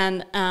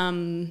 And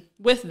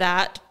with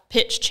that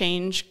pitch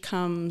change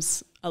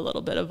comes a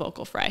little bit of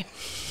vocal fry.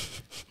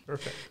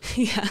 Perfect.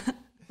 Yeah.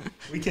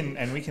 We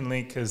can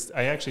link, because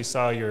I actually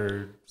saw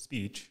your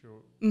speech.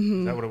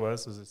 Is that what it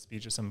was? Was a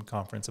speech at some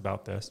conference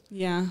about this?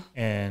 Yeah.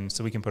 And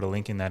so we can put a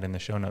link in that in the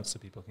show notes so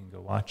people can go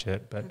watch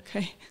it. But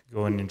okay.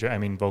 go and enjoy. I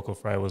mean, vocal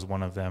fry was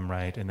one of them,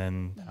 right? And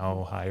then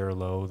how high or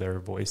low their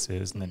voice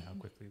is, and then how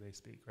quickly they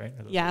speak, right?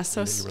 Yeah.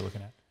 So that you were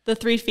looking at. The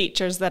 3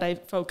 features that I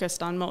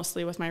focused on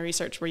mostly with my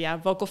research were,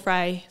 vocal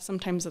fry.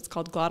 Sometimes it's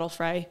called glottal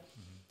fry.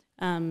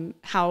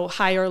 How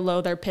high or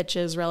low their pitch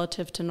is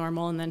relative to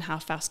normal, and then how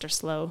fast or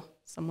slow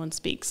someone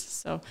speaks.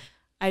 So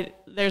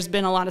there's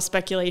been a lot of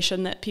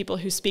speculation that people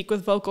who speak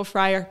with vocal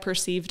fry are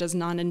perceived as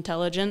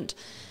non-intelligent.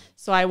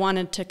 So I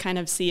wanted to kind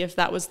of see if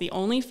that was the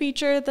only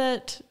feature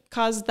that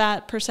caused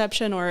that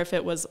perception, or if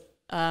it was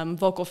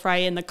vocal fry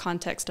in the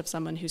context of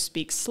someone who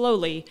speaks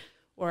slowly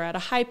or at a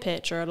high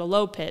pitch or at a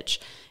low pitch,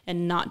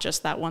 and not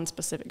just that one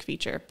specific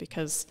feature,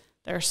 because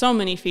there are so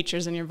many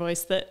features in your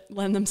voice that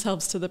lend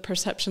themselves to the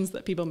perceptions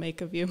that people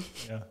make of you.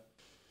 Yeah.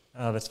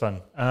 Oh, that's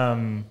fun.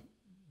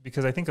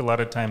 Because I think a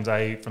lot of times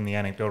from the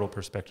anecdotal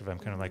perspective, I'm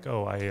kind of like,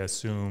 I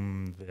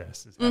assume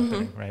this is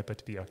happening, right? But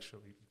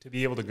to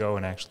be able to go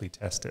and actually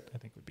test it, I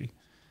think would be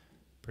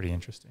pretty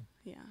interesting.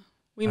 Yeah.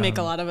 We make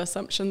a lot of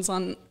assumptions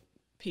on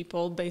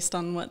people based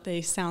on what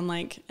they sound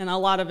like. And a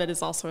lot of it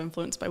is also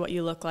influenced by what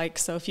you look like.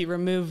 So if you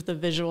remove the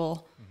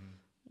visual,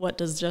 what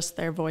does just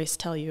their voice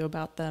tell you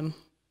about them?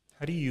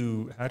 How do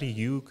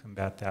you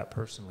combat that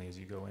personally as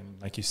you go in?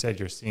 Like you said,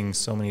 you're seeing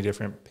so many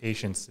different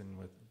patients and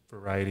with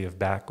variety of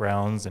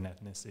backgrounds and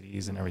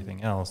ethnicities and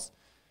everything else.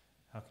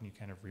 How can you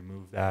kind of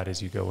remove that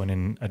as you go in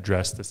and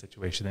address the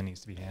situation that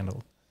needs to be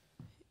handled?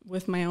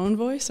 With my own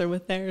voice or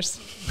with theirs?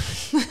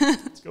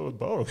 Let's go with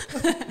both.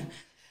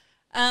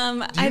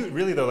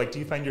 Do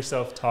you find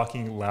yourself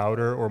talking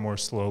louder or more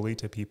slowly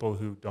to people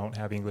who don't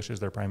have English as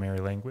their primary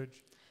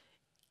language?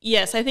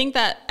 Yes, I think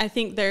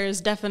there's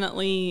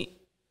definitely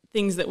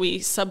things that we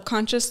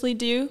subconsciously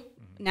do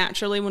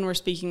naturally when we're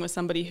speaking with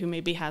somebody who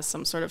maybe has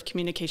some sort of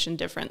communication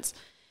difference.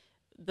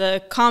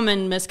 The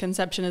common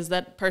misconception is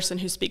that person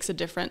who speaks a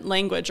different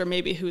language, or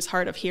maybe who's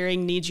hard of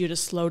hearing, needs you to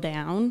slow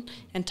down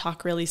and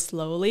talk really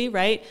slowly,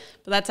 right?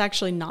 But that's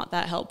actually not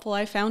that helpful,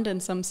 I found,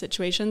 in some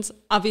situations.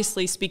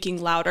 Obviously,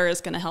 speaking louder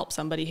is going to help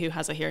somebody who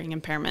has a hearing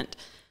impairment.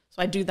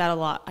 So I do that a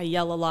lot. I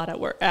yell a lot at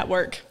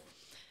work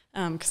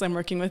because I'm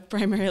working with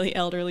primarily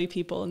elderly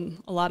people,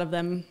 and a lot of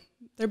them,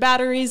 their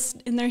batteries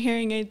in their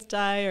hearing aids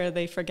die, or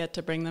they forget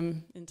to bring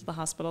them into the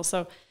hospital.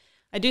 So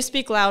I do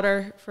speak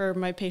louder for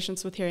my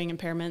patients with hearing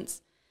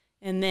impairments.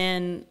 And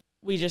then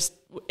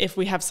if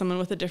we have someone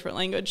with a different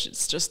language,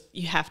 it's just,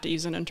 you have to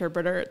use an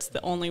interpreter. It's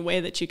the only way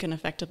that you can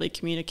effectively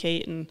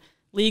communicate. And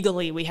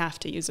legally, we have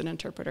to use an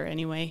interpreter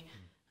anyway,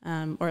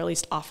 or at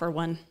least offer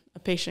one. A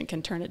patient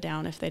can turn it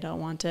down if they don't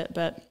want it.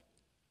 But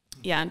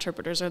yeah,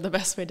 interpreters are the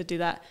best way to do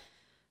that.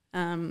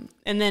 And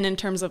then in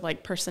terms of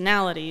like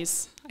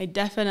personalities, I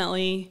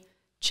definitely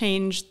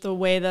changed the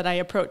way that I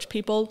approach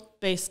people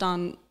based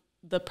on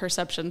the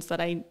perceptions that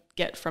I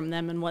get from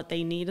them and what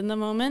they need in the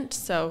moment.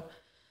 So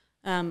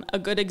a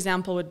good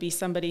example would be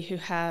somebody who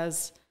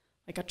has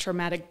like a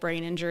traumatic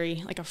brain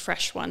injury, like a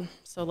fresh one.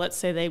 So let's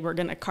say they were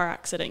in a car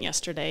accident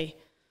yesterday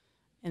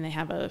and they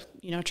have a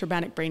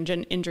traumatic brain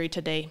injury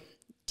today.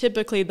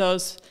 Typically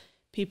those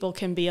people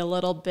can be a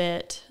little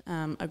bit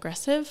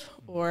aggressive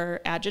or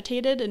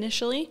agitated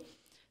initially.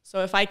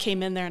 So if I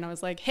came in there and I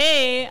was like,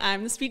 hey,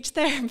 I'm the speech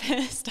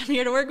therapist, I'm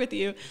here to work with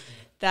you,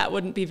 that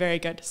wouldn't be very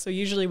good. So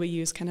usually we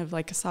use kind of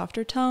like a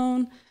softer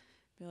tone,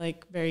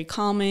 like very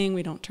calming.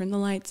 We don't turn the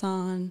lights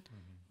on.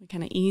 We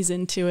kind of ease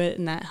into it,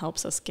 and that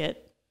helps us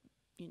get,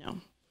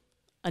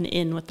 an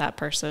in with that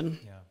person.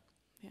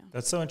 Yeah.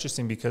 That's so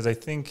interesting, because I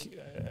think,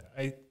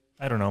 I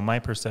don't know, my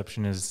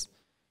perception is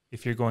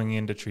if you're going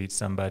in to treat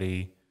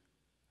somebody,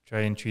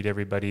 try and treat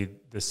everybody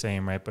the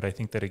same, right? But I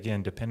think that,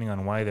 again, depending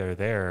on why they're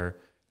there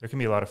can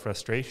be a lot of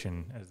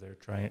frustration as they're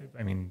trying,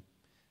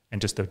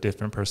 and just the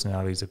different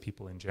personalities of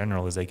people in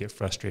general as they get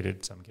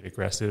frustrated. Some get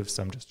aggressive,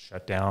 some just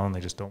shut down. They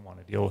just don't want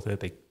to deal with it.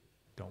 They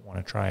don't want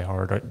to try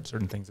hard at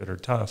certain things that are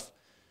tough.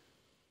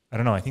 I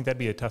don't know. I think that'd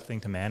be a tough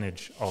thing to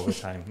manage all the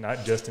time,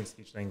 not just in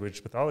speech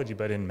language pathology,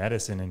 but in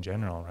medicine in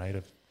general, right?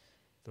 Of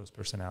those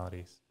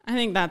personalities. I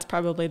think that's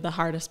probably the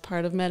hardest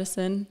part of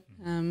medicine,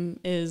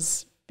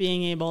 is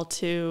being able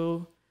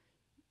to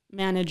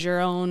manage your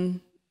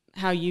own,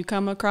 how you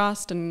come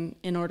across, and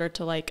in order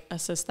to like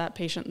assist that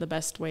patient the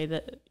best way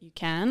that you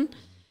can.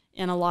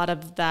 And a lot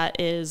of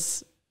that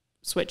is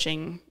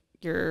switching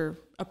your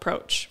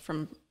approach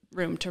from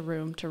room to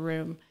room to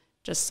room,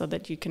 just so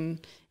that you can,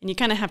 and you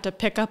kind of have to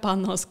pick up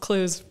on those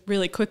clues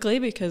really quickly,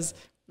 because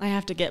I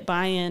have to get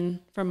buy-in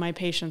from my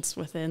patients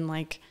within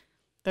like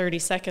 30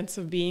 seconds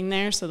of being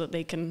there so that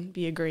they can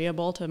be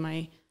agreeable to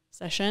my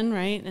session,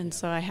 right? And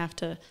so I have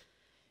to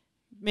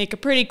make a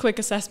pretty quick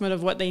assessment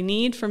of what they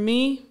need from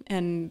me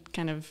and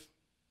kind of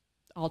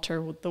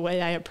alter the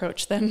way I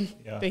approach them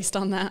based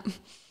on that.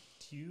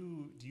 Do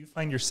you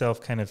find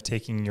yourself kind of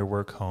taking your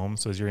work home?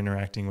 So as you're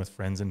interacting with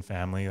friends and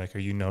family, like, are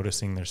you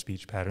noticing their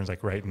speech patterns?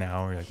 Like right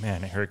now, or you're like,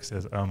 man, Eric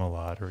says a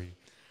lot, or he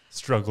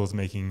struggles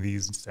making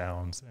these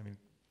sounds.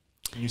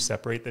 Can you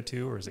separate the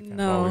two, or is it kind of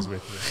No. always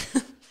with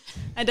you?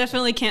 I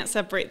definitely can't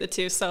separate the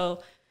two.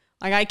 So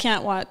like I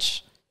can't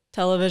watch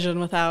television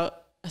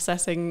without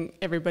assessing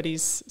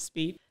everybody's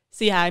speech.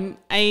 So yeah,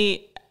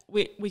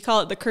 we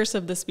call it the curse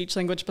of the speech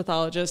language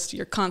pathologist.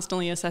 You're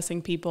constantly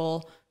assessing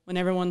people. When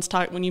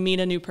when you meet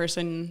a new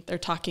person, they're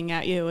talking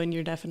at you, and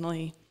you're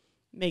definitely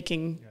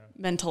making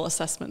mental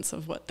assessments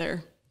of what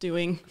they're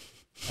doing.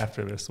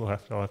 After this, I'll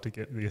have to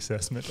get the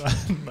assessment on.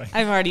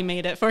 I've already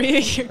made it for you.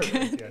 You're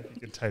good. Yeah, if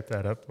you could type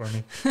that up for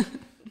me.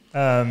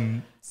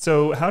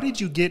 So how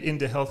did you get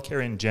into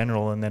healthcare in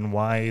general, and then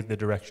why the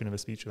direction of a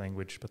speech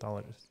language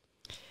pathologist?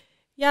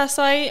 Yeah,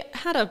 so I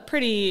had a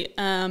pretty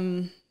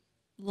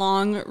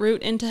long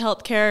route into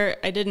healthcare.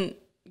 I didn't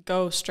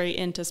go straight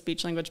into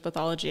speech language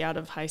pathology out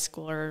of high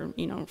school or,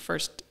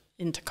 first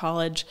into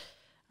college.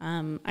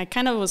 I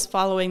kind of was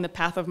following the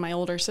path of my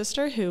older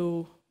sister,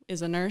 who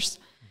is a nurse.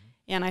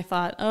 And I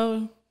thought,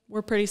 oh,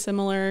 we're pretty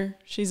similar.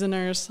 She's a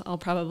nurse. I'll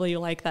probably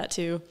like that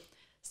too.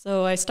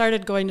 So I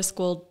started going to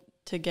school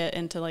to get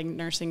into like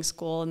nursing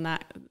school and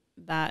that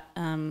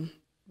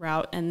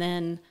route, and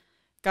then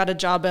got a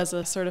job as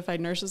a certified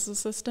nurse's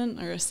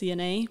assistant, or a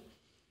CNA.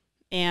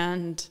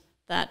 And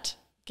that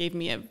gave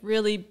me a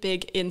really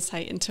big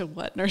insight into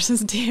what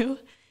nurses do.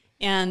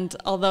 And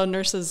although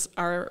nurses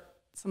are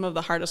some of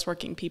the hardest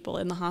working people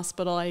in the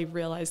hospital, I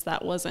realized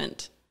that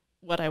wasn't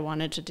what I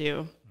wanted to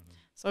do.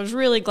 So I was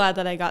really glad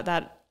that I got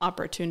that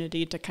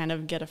opportunity to kind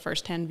of get a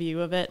firsthand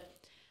view of it.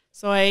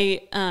 So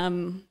I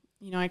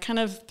kind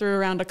of threw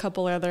around a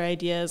couple other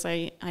ideas.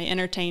 I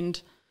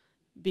entertained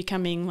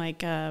becoming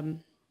like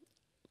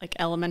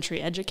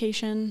elementary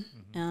education,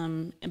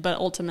 but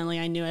ultimately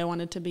I knew I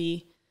wanted to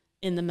be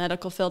in the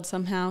medical field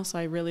somehow. So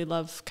I really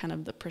love kind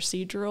of the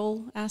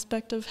procedural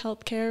aspect of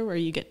healthcare, where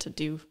you get to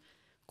do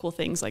cool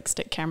things like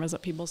stick cameras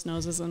up people's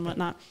noses and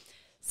whatnot.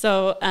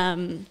 So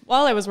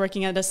while I was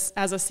working as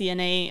a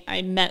CNA,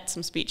 I met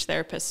some speech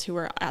therapists who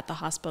were at the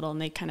hospital, and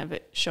they kind of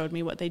showed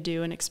me what they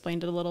do and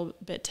explained it a little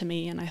bit to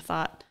me. And I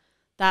thought,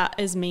 that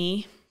is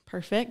me,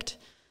 perfect.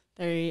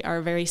 They are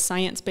a very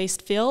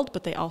science-based field,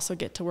 but they also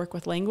get to work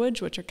with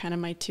language, which are kind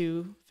of my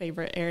two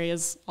favorite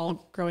areas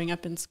all growing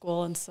up in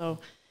school. And so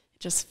it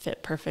just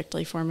fit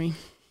perfectly for me.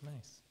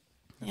 Nice.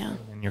 Yeah.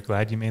 And you're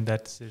glad you made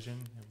that decision?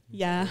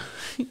 Yeah.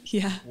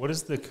 Yeah. What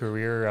does the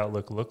career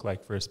outlook look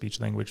like for a speech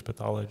language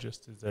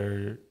pathologist? Is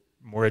there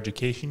more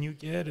education you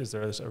get? Or is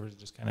it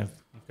just kind of,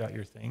 you've got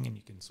your thing and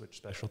you can switch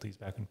specialties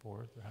back and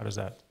forth? Or how does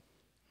that work?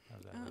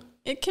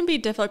 It can be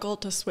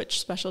difficult to switch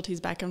specialties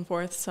back and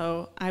forth.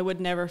 So I would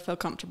never feel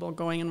comfortable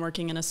going and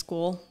working in a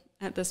school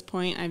at this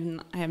point.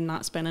 I have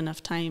not spent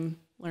enough time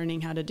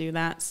learning how to do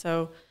that.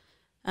 So,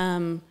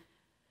 you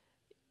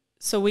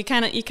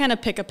kind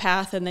of pick a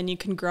path, and then you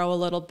can grow a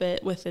little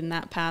bit within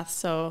that path.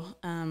 So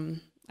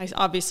I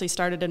obviously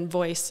started in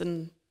voice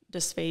and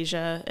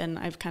dysphagia, and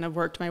I've kind of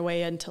worked my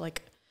way into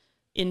like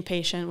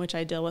inpatient, which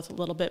I deal with a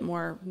little bit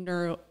more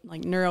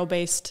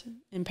neuro-based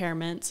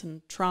impairments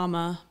and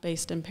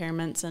trauma-based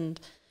impairments. And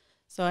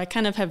so I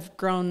kind of have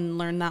grown and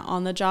learned that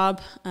on the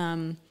job.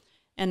 And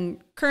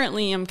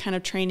currently I'm kind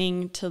of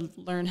training to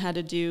learn how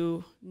to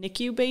do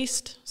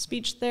NICU-based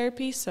speech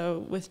therapy.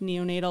 So with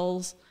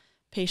neonatals,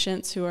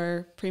 patients who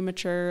are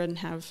premature and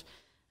have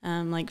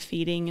like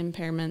feeding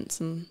impairments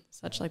and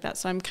such like that.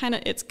 So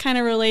it's kind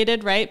of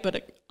related, right?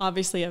 But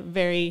obviously a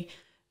very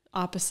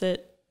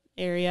opposite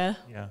area.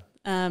 Yeah.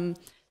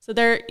 So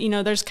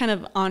there's kind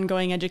of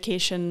ongoing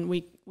education.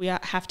 We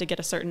have to get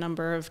a certain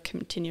number of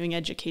continuing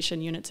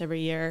education units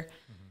every year.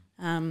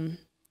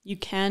 You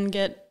can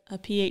get a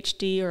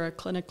PhD or a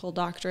clinical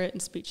doctorate in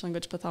speech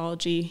language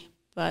pathology,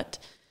 but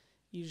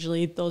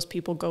usually those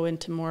people go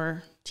into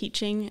more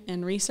teaching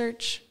and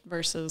research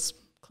versus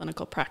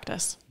clinical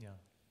practice. Yeah.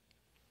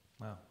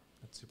 Wow,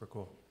 that's super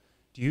cool.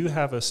 Do you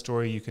have a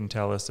story you can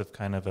tell us of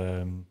kind of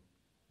a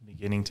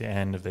beginning to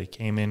end, if they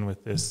came in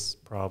with this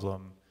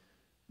problem,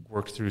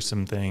 worked through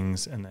some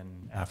things, and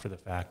then after the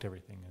fact,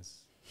 everything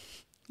is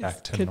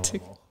back to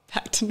normal?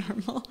 Back to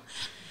normal.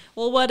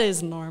 Well, what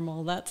is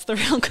normal? That's the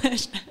real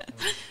question.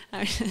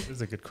 This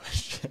is a good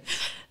question.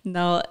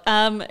 No.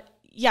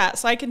 Yeah,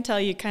 so I can tell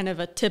you kind of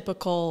a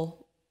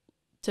typical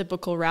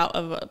route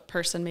of a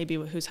person maybe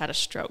who's had a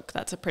stroke.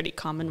 That's a pretty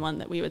common one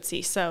that we would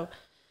see. So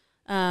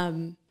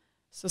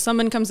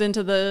someone comes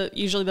into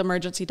usually the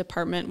emergency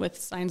department with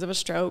signs of a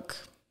stroke.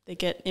 They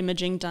get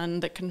imaging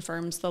done that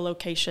confirms the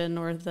location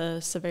or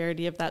the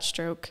severity of that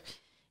stroke.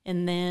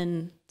 And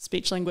then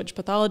speech language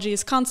pathology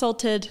is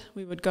consulted.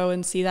 We would go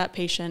and see that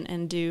patient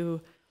and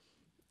do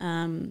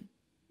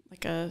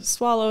like a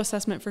swallow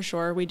assessment for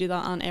sure. We do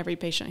that on every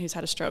patient who's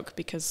had a stroke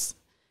because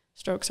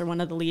strokes are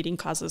one of the leading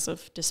causes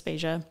of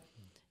dysphagia.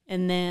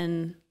 And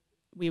then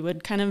we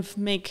would kind of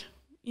make,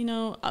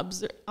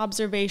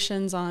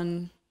 observations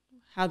on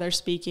how they're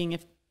speaking,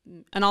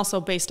 and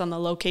also based on the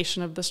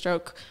location of the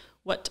stroke,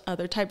 what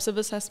other types of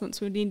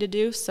assessments we need to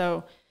do.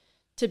 So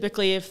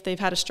typically if they've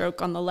had a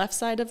stroke on the left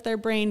side of their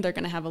brain, they're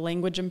going to have a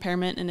language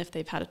impairment. And if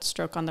they've had a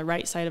stroke on the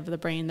right side of the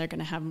brain, they're going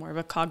to have more of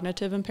a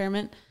cognitive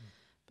impairment.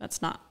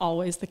 That's not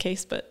always the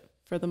case, but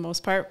for the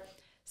most part.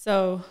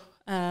 So,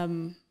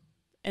 and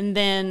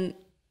then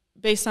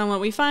based on what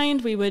we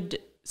find, we would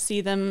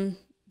see them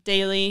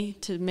daily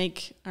to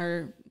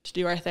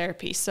do our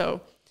therapy.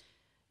 So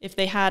if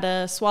they had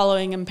a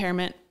swallowing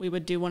impairment, we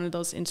would do one of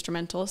those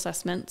instrumental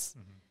assessments,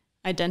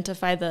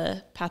 identify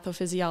the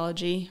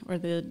pathophysiology or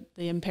the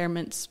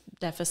impairments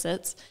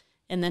deficits,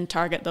 and then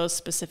target those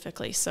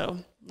specifically. So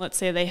let's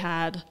say they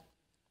had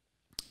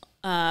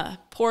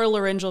poor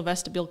laryngeal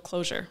vestibule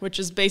closure, which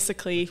is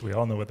basically... We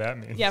all know what that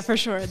means. Yeah, for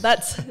sure.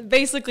 That's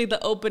basically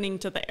the opening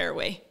to the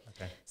airway.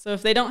 Okay. So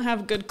if they don't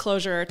have good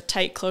closure or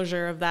tight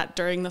closure of that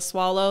during the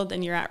swallow,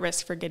 then you're at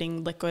risk for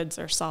getting liquids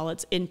or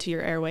solids into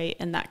your airway,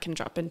 and that can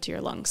drop into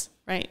your lungs,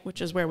 right?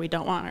 Which is where we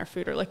don't want our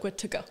food or liquid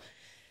to go.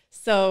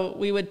 So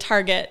we would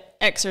target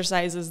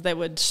exercises that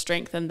would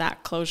strengthen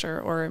that closure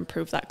or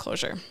improve that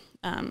closure.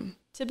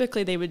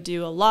 Typically, they would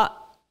do a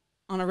lot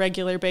on a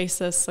regular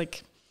basis.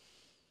 Like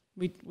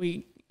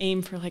we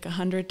aim for like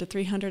 100 to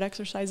 300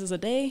 exercises a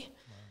day.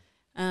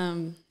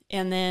 Wow.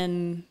 And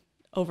then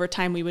over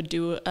time, we would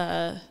do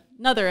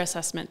another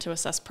assessment to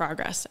assess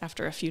progress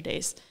after a few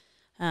days.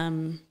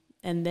 And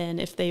then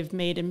if they've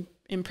made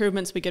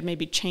improvements, we could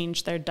maybe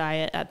change their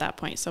diet at that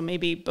point. So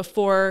maybe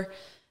before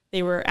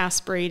they were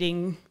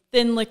aspirating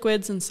thin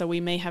liquids, and so we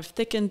may have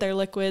thickened their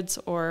liquids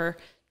or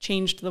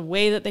changed the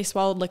way that they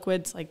swallowed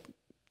liquids, like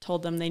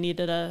told them they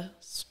needed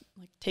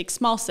take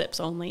small sips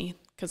only,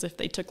 because if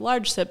they took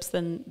large sips,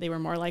 then they were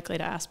more likely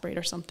to aspirate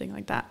or something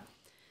like that.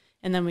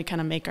 And then we kind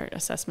of make our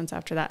assessments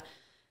after that.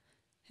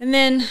 And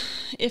then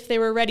if they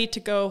were ready to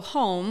go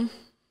home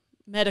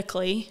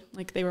medically,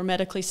 like they were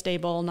medically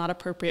stable, not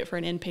appropriate for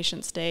an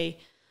inpatient stay,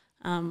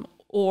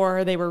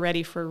 or they were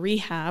ready for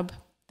rehab,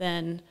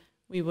 then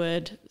we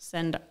would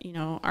send,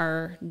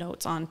 our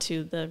notes on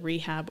to the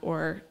rehab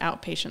or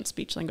outpatient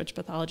speech-language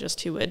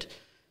pathologist who would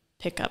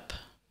pick up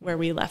where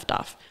we left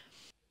off.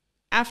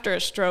 After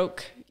a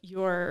stroke,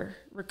 your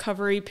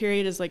recovery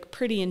period is like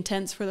pretty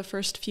intense for the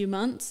first few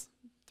months,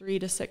 3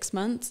 to 6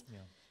 months. Yeah.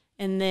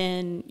 And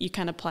then you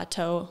kind of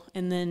plateau.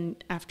 And then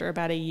after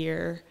about a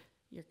year,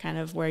 you're kind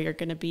of where you're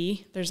going to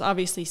be. There's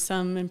obviously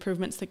some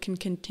improvements that can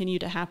continue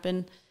to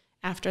happen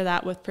after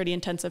that with pretty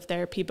intensive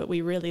therapy, but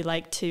we really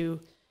like to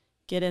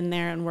get in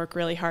there and work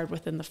really hard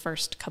within the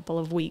first couple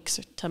of weeks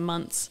to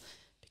months,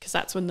 because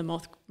that's when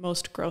the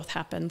most growth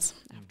happens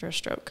after a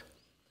stroke.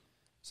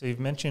 So you've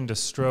mentioned a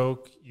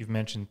stroke, you've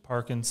mentioned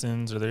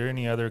Parkinson's. Are there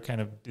any other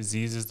kind of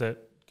diseases that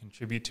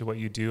contribute to what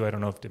you do? I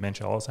don't know if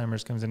dementia,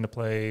 Alzheimer's comes into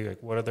play.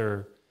 Like what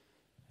other,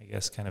 I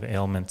guess, kind of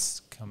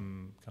ailments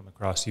come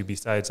across you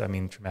besides,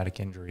 traumatic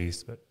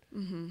injuries, but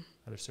are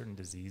there certain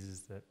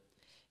diseases that...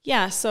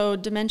 Yeah, so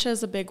dementia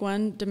is a big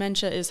one.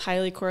 Dementia is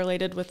highly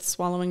correlated with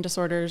swallowing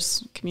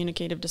disorders,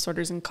 communicative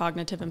disorders, and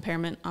cognitive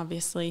impairment,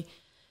 obviously.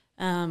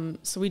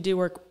 So we do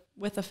work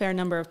with a fair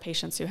number of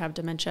patients who have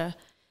dementia.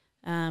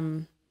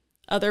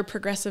 Other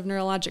progressive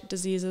neurologic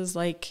diseases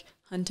like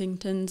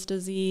Huntington's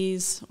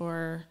disease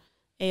or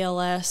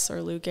ALS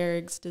or Lou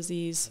Gehrig's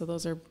disease. So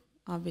those are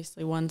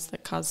obviously ones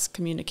that cause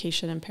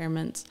communication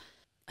impairments.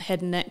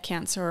 Head and neck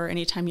cancer, or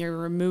anytime you're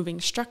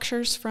removing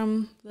structures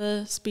from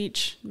the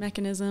speech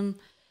mechanism,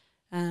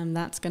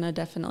 that's going to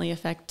definitely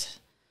affect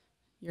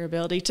your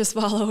ability to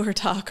swallow or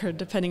talk, or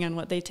depending on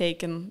what they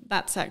take. And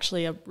that's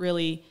actually a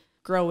really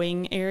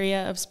growing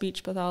area of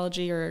speech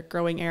pathology, or a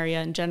growing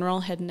area in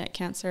general, head and neck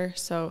cancer.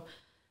 So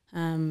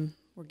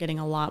we're getting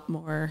a lot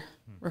more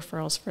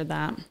referrals for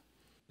that.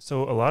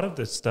 So a lot of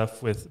the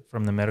stuff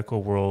from the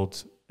medical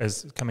world,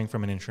 as coming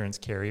from an insurance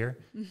carrier,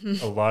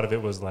 a lot of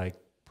it was like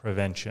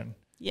prevention.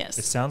 Yes.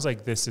 It sounds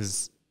like this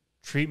is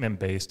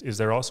treatment-based. Is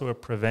there also a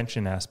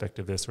prevention aspect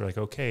of this? We're like,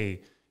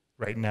 okay,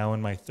 right now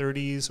in my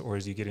 30s, or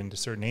as you get into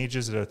certain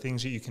ages, are there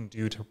things that you can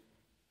do to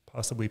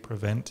possibly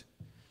prevent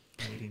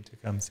needing to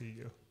come see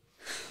you?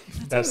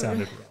 That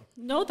sounded wrong.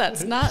 No,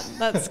 that's not.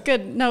 That's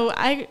good. No,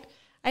 I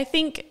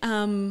think,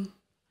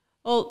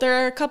 well,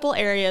 there are a couple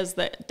areas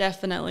that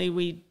definitely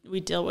we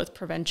deal with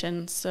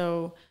prevention.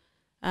 So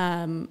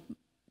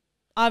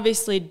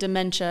obviously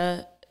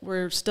dementia,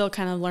 we're still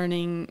kind of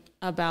learning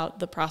about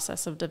the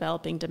process of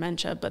developing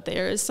dementia, but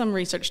there is some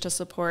research to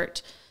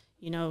support,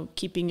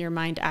 keeping your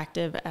mind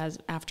active as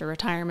after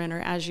retirement or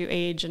as you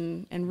age,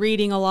 and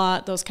reading a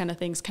lot, those kind of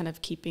things, kind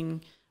of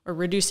keeping or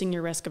reducing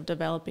your risk of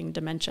developing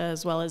dementia,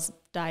 as well as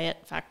diet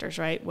factors,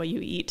 right? What you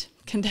eat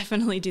can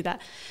definitely do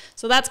that.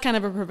 So that's kind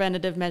of a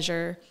preventative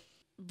measure.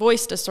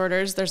 Voice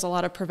disorders, there's a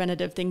lot of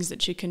preventative things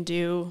that you can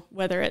do,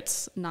 whether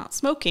it's not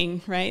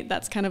smoking, right?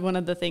 That's kind of one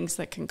of the things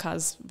that can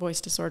cause voice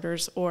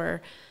disorders,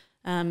 or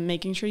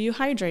making sure you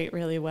hydrate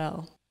really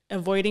well.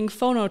 Avoiding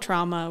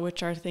phonotrauma,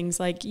 which are things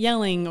like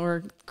yelling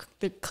or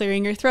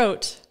clearing your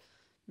throat.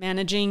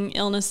 Managing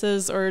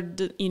illnesses or,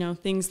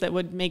 things that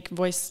would make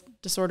voice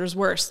disorders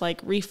worse, like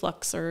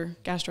reflux or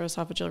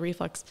gastroesophageal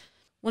reflux.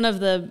 One of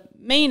the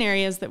main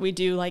areas that we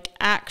do like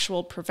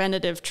actual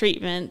preventative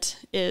treatment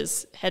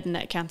is head and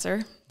neck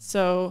cancer.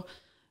 So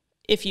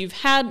if you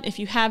have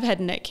head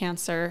and neck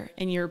cancer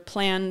and your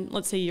plan,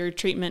 let's say your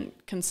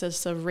treatment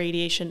consists of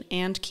radiation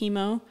and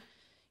chemo,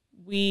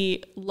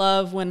 we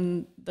love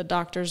when the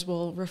doctors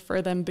will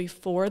refer them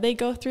before they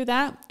go through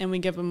that, and we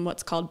give them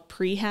what's called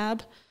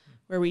prehab,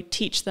 where we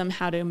teach them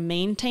how to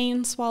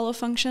maintain swallow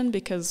function,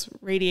 because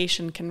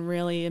radiation can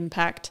really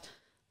impact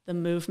the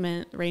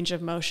movement, range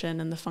of motion,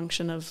 and the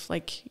function of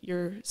like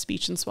your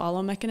speech and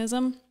swallow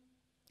mechanism.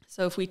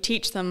 So if we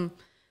teach them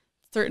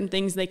certain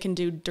things they can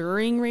do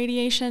during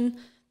radiation,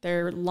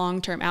 their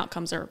long-term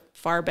outcomes are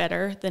far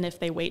better than if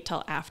they wait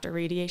till after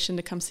radiation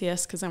to come see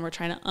us, because then we're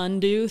trying to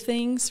undo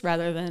things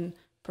rather than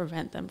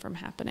prevent them from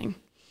happening.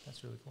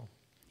 That's really cool.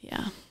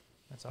 Yeah.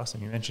 That's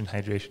awesome. You mentioned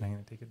hydration. I'm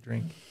going to take a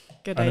drink.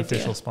 Good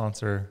Unofficial idea.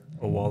 sponsor,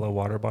 Owala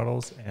water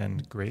bottles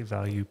and Great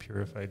Value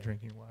purified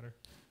drinking water.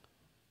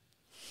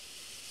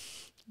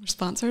 We're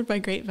sponsored by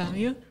Great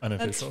Value?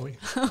 Unofficially.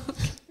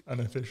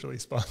 Unofficially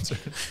sponsored.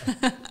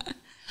 That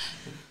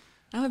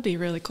would be a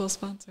really cool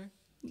sponsor.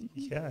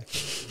 Yeah.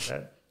 Is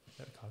that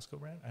a Costco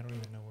brand? I don't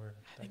even know where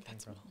that came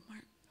That's from.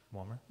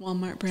 Walmart. Walmart?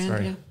 Walmart brand,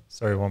 Sorry. yeah.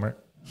 Sorry, Walmart.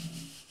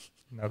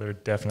 No, they're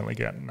definitely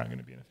not going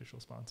to be an official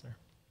sponsor.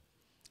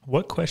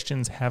 What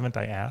questions haven't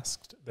I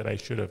asked that I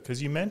should have?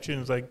 Because you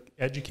mentioned like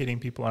educating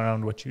people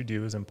around what you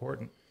do is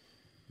important.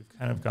 We've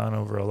kind of gone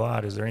over a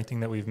lot. Is there anything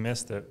that we've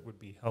missed that would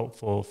be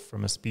helpful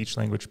from a speech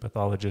language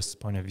pathologist's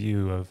point of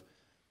view of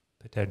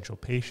potential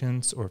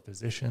patients or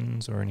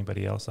physicians or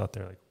anybody else out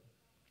there? Like,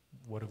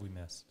 what have we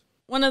missed?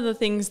 One of the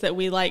things that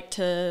we like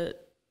to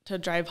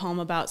drive home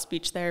about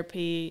speech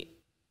therapy,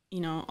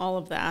 all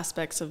of the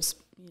aspects of,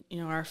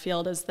 our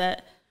field, is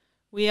that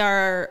we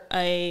are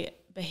a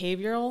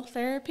behavioral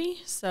therapy.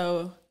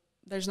 So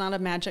there's not a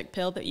magic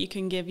pill that you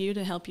can give you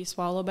to help you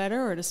swallow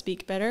better or to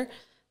speak better.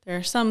 There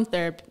are some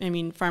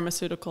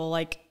pharmaceutical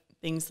like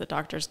things that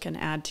doctors can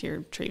add to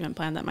your treatment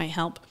plan that might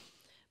help.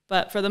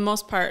 But for the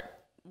most part,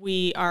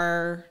 we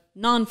are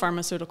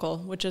non-pharmaceutical,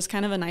 which is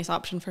kind of a nice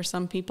option for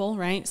some people,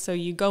 right? So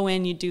you go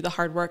in, you do the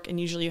hard work, and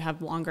usually you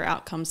have longer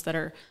outcomes that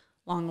are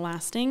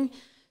long-lasting.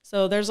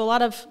 So there's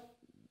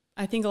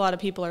I think a lot of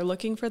people are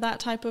looking for that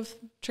type of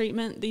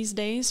treatment these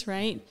days,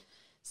 right?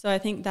 So I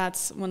think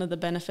that's one of the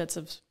benefits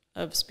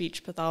of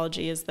speech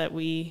pathology, is that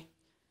we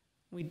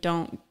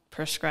don't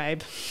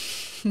prescribe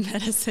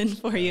medicine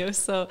for you.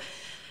 So,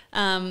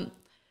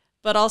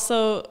 but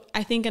also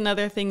I think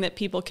another thing that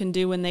people can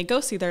do when they go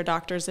see their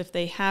doctors, if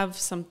they have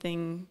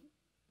something,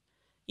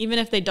 even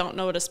if they don't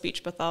know what a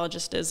speech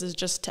pathologist is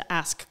just to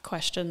ask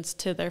questions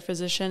to their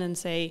physician and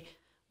say,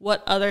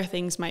 what other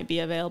things might be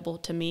available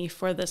to me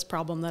for this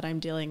problem that I'm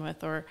dealing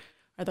with? Or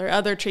are there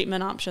other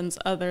treatment options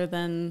other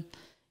than,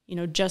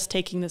 just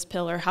taking this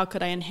pill? Or how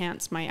could I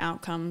enhance my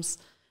outcomes?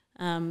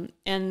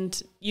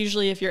 And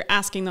usually if you're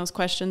asking those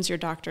questions, your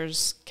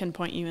doctors can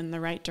point you in the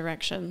right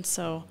direction.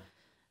 So,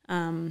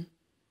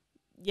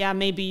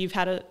 maybe you've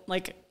had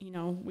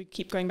we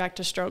keep going back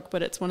to stroke,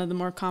 but it's one of the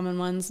more common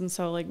ones. And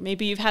so like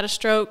maybe you've had a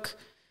stroke,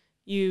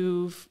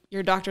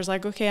 your doctor's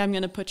like, okay, I'm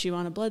going to put you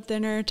on a blood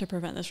thinner to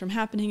prevent this from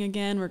happening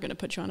again. We're going to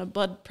put you on a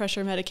blood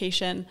pressure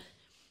medication,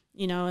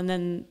 and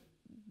then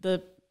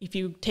if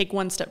you take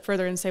one step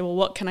further and say, well,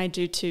 what can I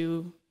do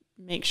to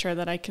make sure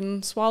that I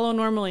can swallow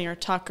normally or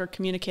talk or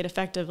communicate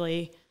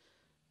effectively,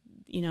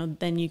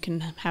 then you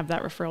can have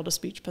that referral to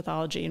speech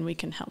pathology, and we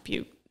can help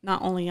you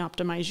not only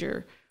optimize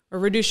or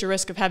reduce your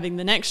risk of having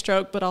the next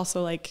stroke, but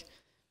also like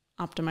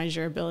optimize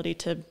your ability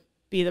to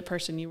be the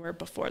person you were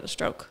before the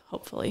stroke,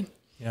 hopefully.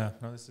 Yeah,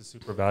 no, this is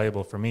super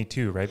valuable for me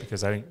too, right?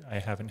 Because I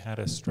haven't had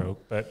a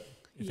stroke, but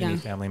if any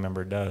family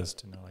member does,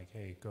 to know like,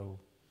 hey, go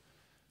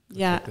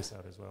check this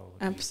out as well.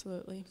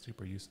 Absolutely.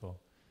 Super useful.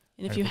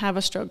 And if you have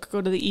a stroke,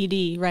 go to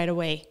the ED right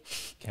away.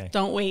 Okay.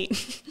 Don't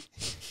wait.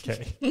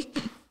 Okay.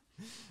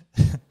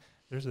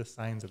 There's the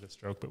signs of a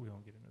stroke, but we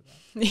won't get into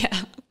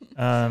that.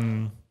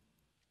 Yeah.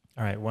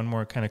 All right, one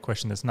more kind of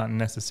question that's not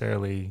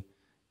necessarily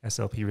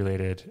SLP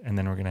related, and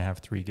then we're going to have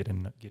 3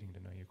 getting to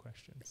know you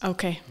questions.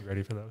 Okay. You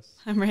ready for those?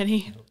 I'm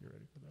ready. I hope you're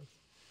ready for those.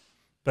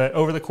 But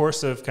over the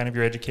course of kind of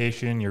your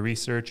education, your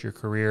research, your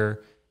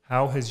career,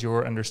 how has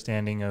your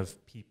understanding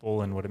of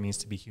people and what it means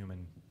to be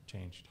human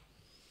changed?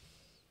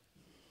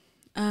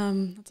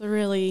 That's a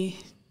really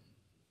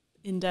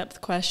in-depth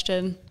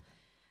question.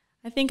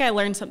 I think I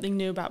learn something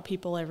new about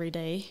people every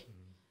day.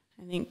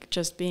 I think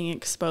just being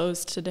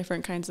exposed to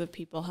different kinds of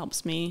people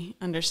helps me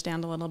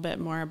understand a little bit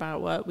more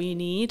about what we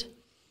need.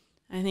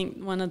 I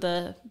think one of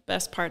the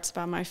best parts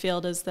about my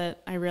field is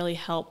that I really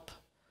help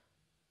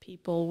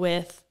people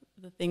with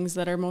the things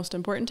that are most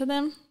important to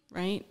them,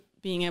 right?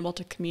 Being able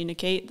to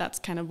communicate, that's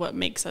kind of what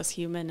makes us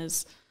human,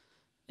 is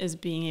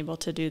being able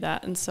to do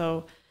that. And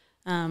so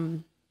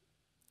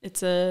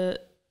it's a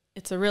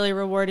really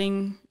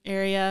rewarding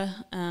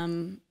area,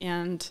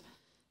 and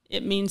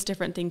it means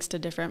different things to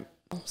different people.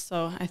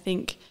 So I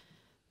think,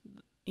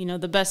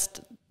 the best,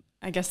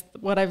 I guess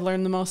what I've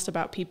learned the most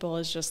about people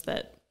is just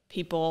that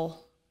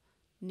people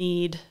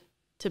need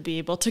to be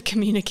able to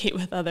communicate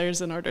with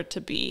others in order to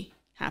be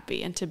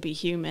happy and to be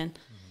human.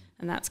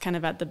 Mm-hmm. And that's kind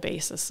of at the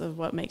basis of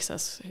what makes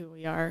us who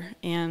we are.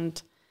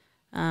 And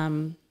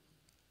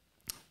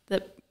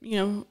that,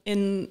 in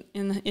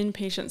the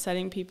inpatient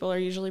setting, people are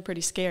usually pretty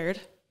scared.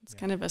 It's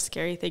kind of a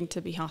scary thing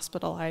to be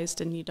hospitalized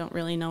and you don't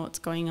really know what's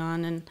going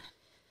on.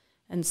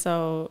 And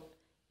so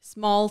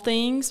small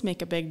things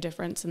make a big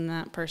difference in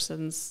that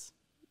person's,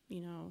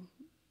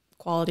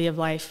 quality of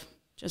life.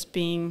 Just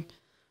being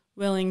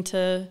willing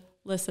to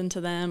listen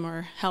to them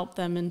or help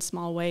them in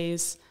small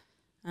ways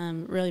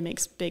really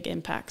makes big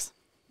impacts.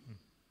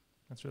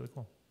 That's really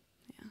cool.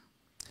 Yeah.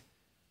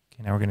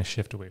 Okay, now we're going to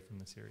shift away from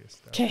the serious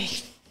stuff. Okay.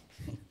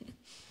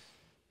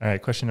 All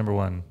right, question number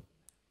 1.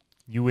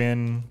 You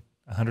win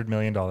 $100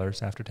 million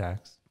after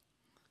tax.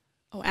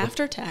 Oh,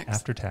 after tax?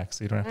 After tax,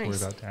 so you don't have to worry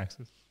about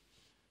taxes.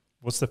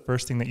 What's the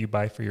first thing that you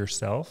buy for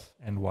yourself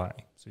and why?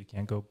 So you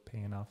can't go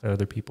paying off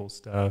other people's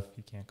stuff.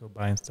 You can't go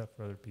buying stuff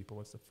for other people.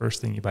 What's the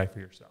first thing you buy for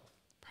yourself?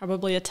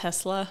 Probably a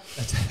Tesla.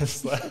 A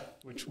Tesla?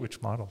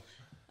 Which model?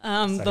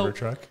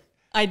 Cybertruck?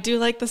 I do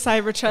like the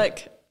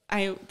Cybertruck.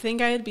 I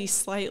think I'd be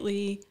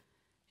slightly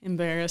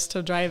embarrassed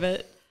to drive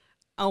it.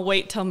 I'll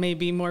wait till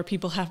maybe more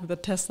people have the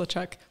Tesla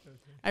truck. Okay.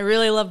 I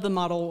really love the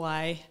Model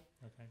Y.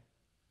 Okay.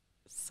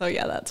 So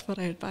yeah, that's what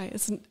I'd buy.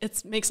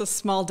 It makes a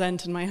small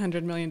dent in my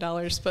 $100 million,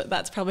 but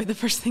that's probably the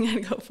first thing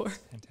I'd go for.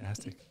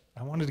 Fantastic.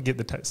 I wanted to get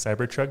the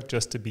Cybertruck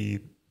just to be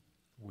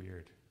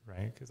weird,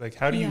 right? Because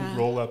how do you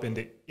roll up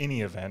into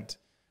any event?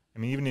 I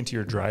mean, even into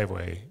your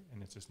driveway,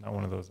 and it's just not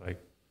one of those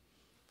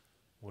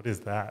what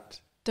is that?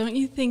 Don't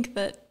you think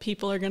that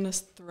people are going to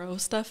throw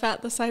stuff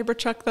at the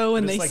Cybertruck, though,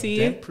 when they see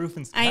dent-proof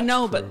and I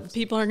know, but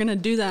people are going to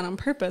do that on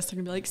purpose. They're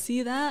going to be like,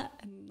 see that?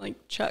 And,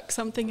 chuck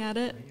something at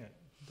it.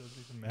 It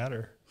doesn't even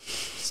matter.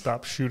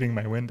 Stop shooting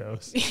my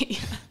windows.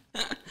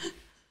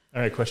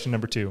 All right, question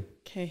number 2.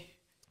 Okay.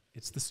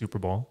 It's the Super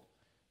Bowl.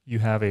 You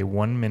have a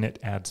 1-minute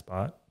ad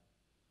spot.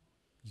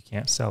 You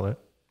can't sell it.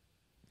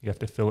 You have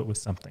to fill it with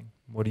something.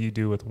 What do you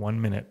do with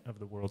 1 minute of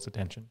the world's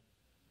attention?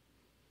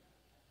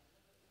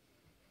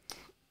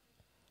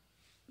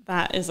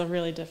 That is a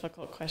really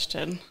difficult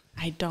question.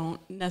 I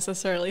don't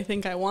necessarily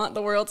think I want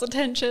the world's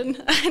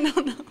attention. I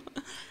don't know.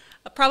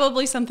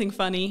 Probably something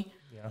funny.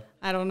 Yeah.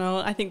 I don't know.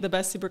 I think the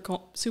best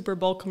Super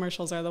Bowl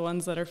commercials are the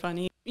ones that are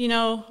funny.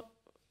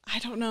 I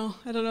don't know.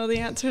 I don't know the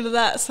answer to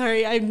that.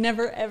 Sorry, I've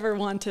never, ever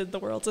wanted the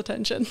world's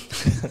attention.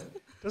 It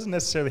doesn't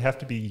necessarily have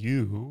to be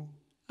you.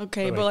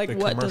 Okay, but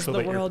what does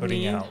the world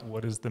need? Out,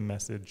 what is the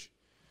message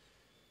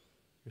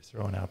you're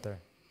throwing out there?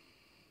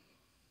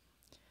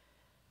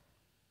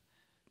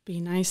 Be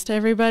nice to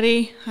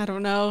everybody. I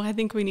don't know. I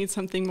think we need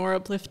something more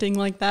uplifting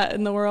like that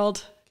in the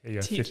world. Okay, you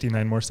have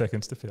 59 more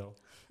seconds to fill.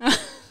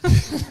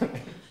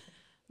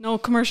 No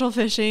commercial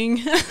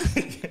fishing.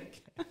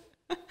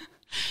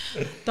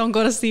 Don't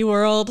go to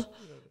SeaWorld.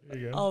 There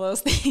you go. All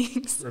those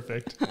things.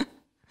 Perfect. All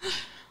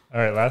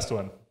right, last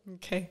one.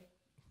 Okay.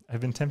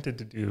 I've been tempted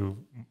to do,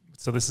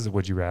 so this is a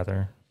would you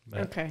rather.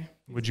 Okay.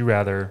 Would you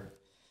rather,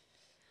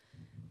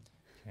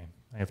 okay,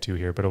 I have 2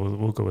 here, but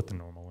we'll go with the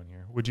normal one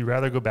here. Would you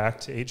rather go back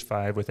to age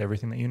 5 with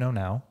everything that you know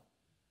now,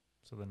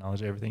 so the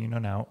knowledge of everything you know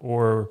now,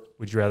 or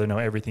would you rather know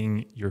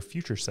everything your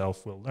future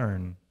self will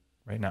learn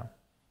right now?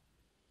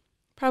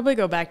 Probably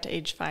go back to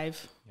age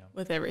 5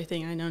 with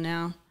everything I know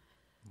now.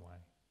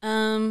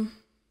 Why?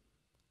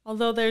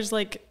 Although there's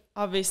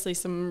obviously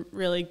some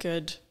really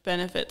good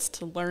benefits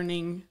to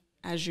learning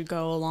as you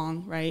go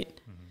along, right?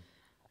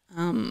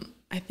 Mm-hmm.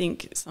 I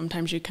think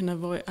sometimes you can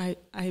avoid, I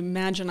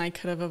imagine I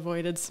could have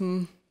avoided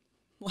some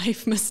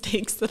life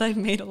mistakes that I've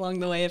made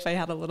along the way if I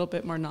had a little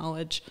bit more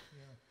knowledge.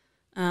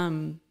 Yeah.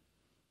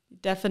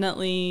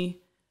 Definitely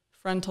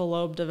frontal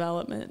lobe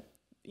development,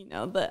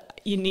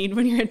 that you need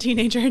when you're a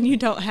teenager and you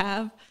don't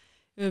have.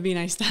 It would be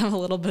nice to have a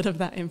little bit of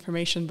that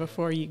information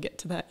before you get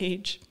to that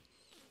age.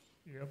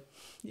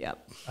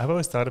 Yep. I've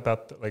always thought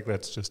about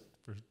that's just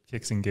for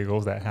kicks and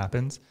giggles that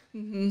happens.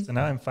 Mm-hmm. So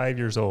now I'm 5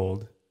 years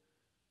old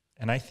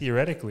and I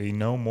theoretically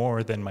know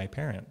more than my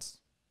parents.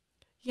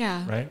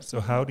 Yeah. Right? So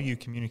how do you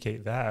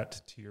communicate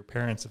that to your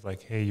parents of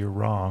hey, you're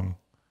wrong.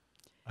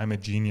 I'm a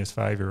genius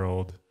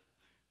 5-year-old.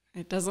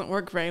 It doesn't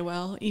work very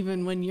well,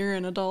 even when you're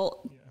an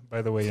adult. Yeah.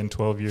 By the way, in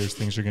 12 years,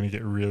 things are going to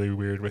get really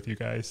weird with you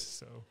guys.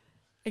 So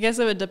I guess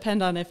it would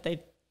depend on if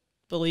they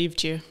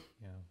believed you.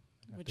 Yeah.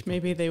 Which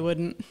maybe they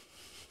wouldn't.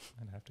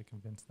 I'd have to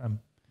convince them.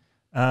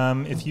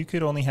 If you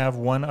could only have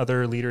one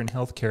other leader in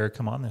healthcare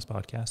come on this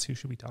podcast, who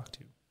should we talk to?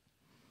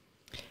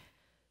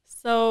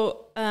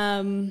 So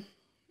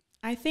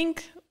I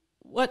think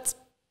what's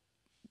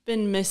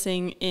been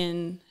missing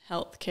in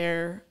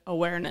healthcare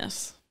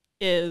awareness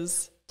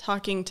is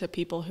talking to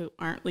people who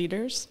aren't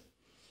leaders.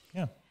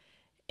 Yeah.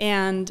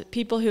 And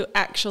people who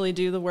actually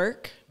do the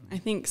work. I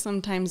think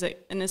sometimes,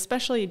 and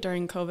especially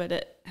during COVID,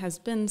 it has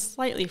been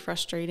slightly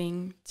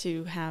frustrating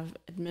to have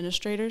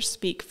administrators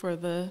speak for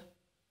the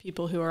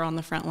people who are on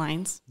the front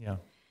lines. Yeah.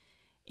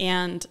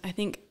 And I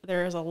think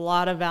there is a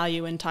lot of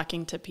value in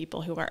talking to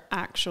people who are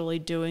actually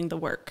doing the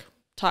work.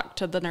 Talk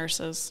to the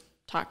nurses,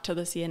 talk to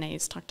the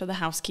CNAs, talk to the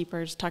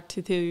housekeepers, talk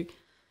to the,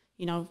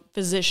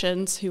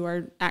 physicians who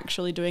are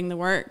actually doing the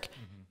work.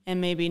 Mm-hmm. And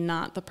maybe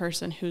not the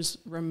person who's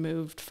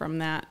removed from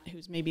that,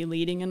 who's maybe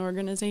leading an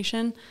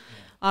organization.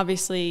 Yeah.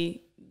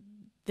 Obviously,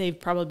 they've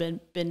probably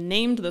been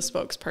named the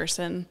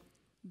spokesperson,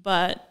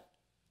 but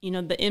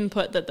the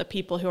input that the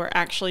people who are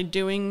actually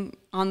doing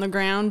on the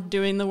ground,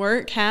 doing the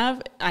work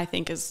have, I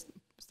think is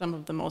some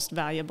of the most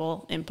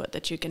valuable input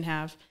that you can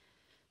have.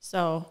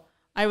 So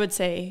I would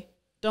say,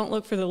 don't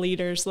look for the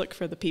leaders, look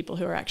for the people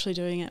who are actually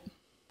doing it.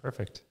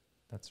 Perfect.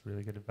 That's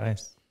really good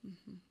advice.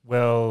 Mm-hmm.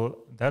 Well,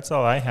 that's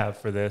all I have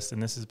for this.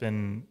 And this has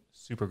been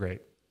super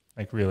great.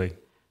 Like, really.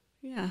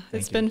 Yeah,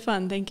 it's been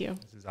fun. Thank you.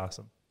 This is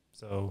awesome.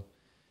 So,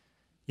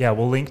 yeah,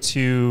 we'll link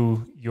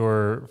to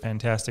your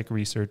fantastic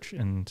research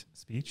and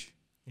speech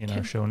in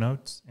our show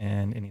notes,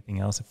 and anything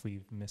else, if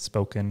we've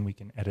misspoken, we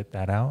can edit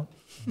that out.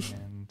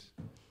 And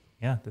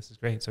yeah, this is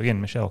great. So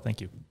again, Michelle,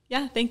 thank you.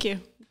 Yeah, thank you.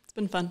 It's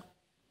been fun.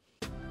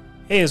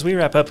 Hey, as we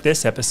wrap up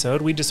this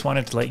episode, we just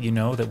wanted to let you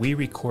know that we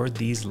record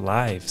these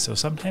live, so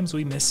sometimes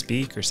we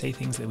misspeak or say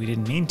things that we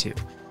didn't mean to.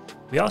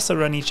 We also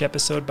run each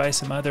episode by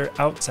some other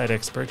outside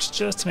experts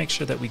just to make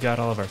sure that we got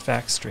all of our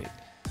facts straight.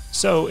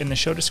 So in the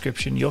show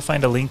description, you'll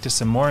find a link to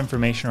some more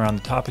information around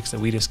the topics that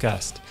we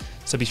discussed.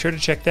 So be sure to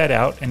check that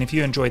out, and if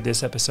you enjoyed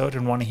this episode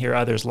and want to hear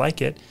others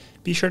like it,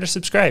 be sure to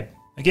subscribe.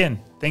 Again,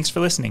 thanks for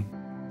listening.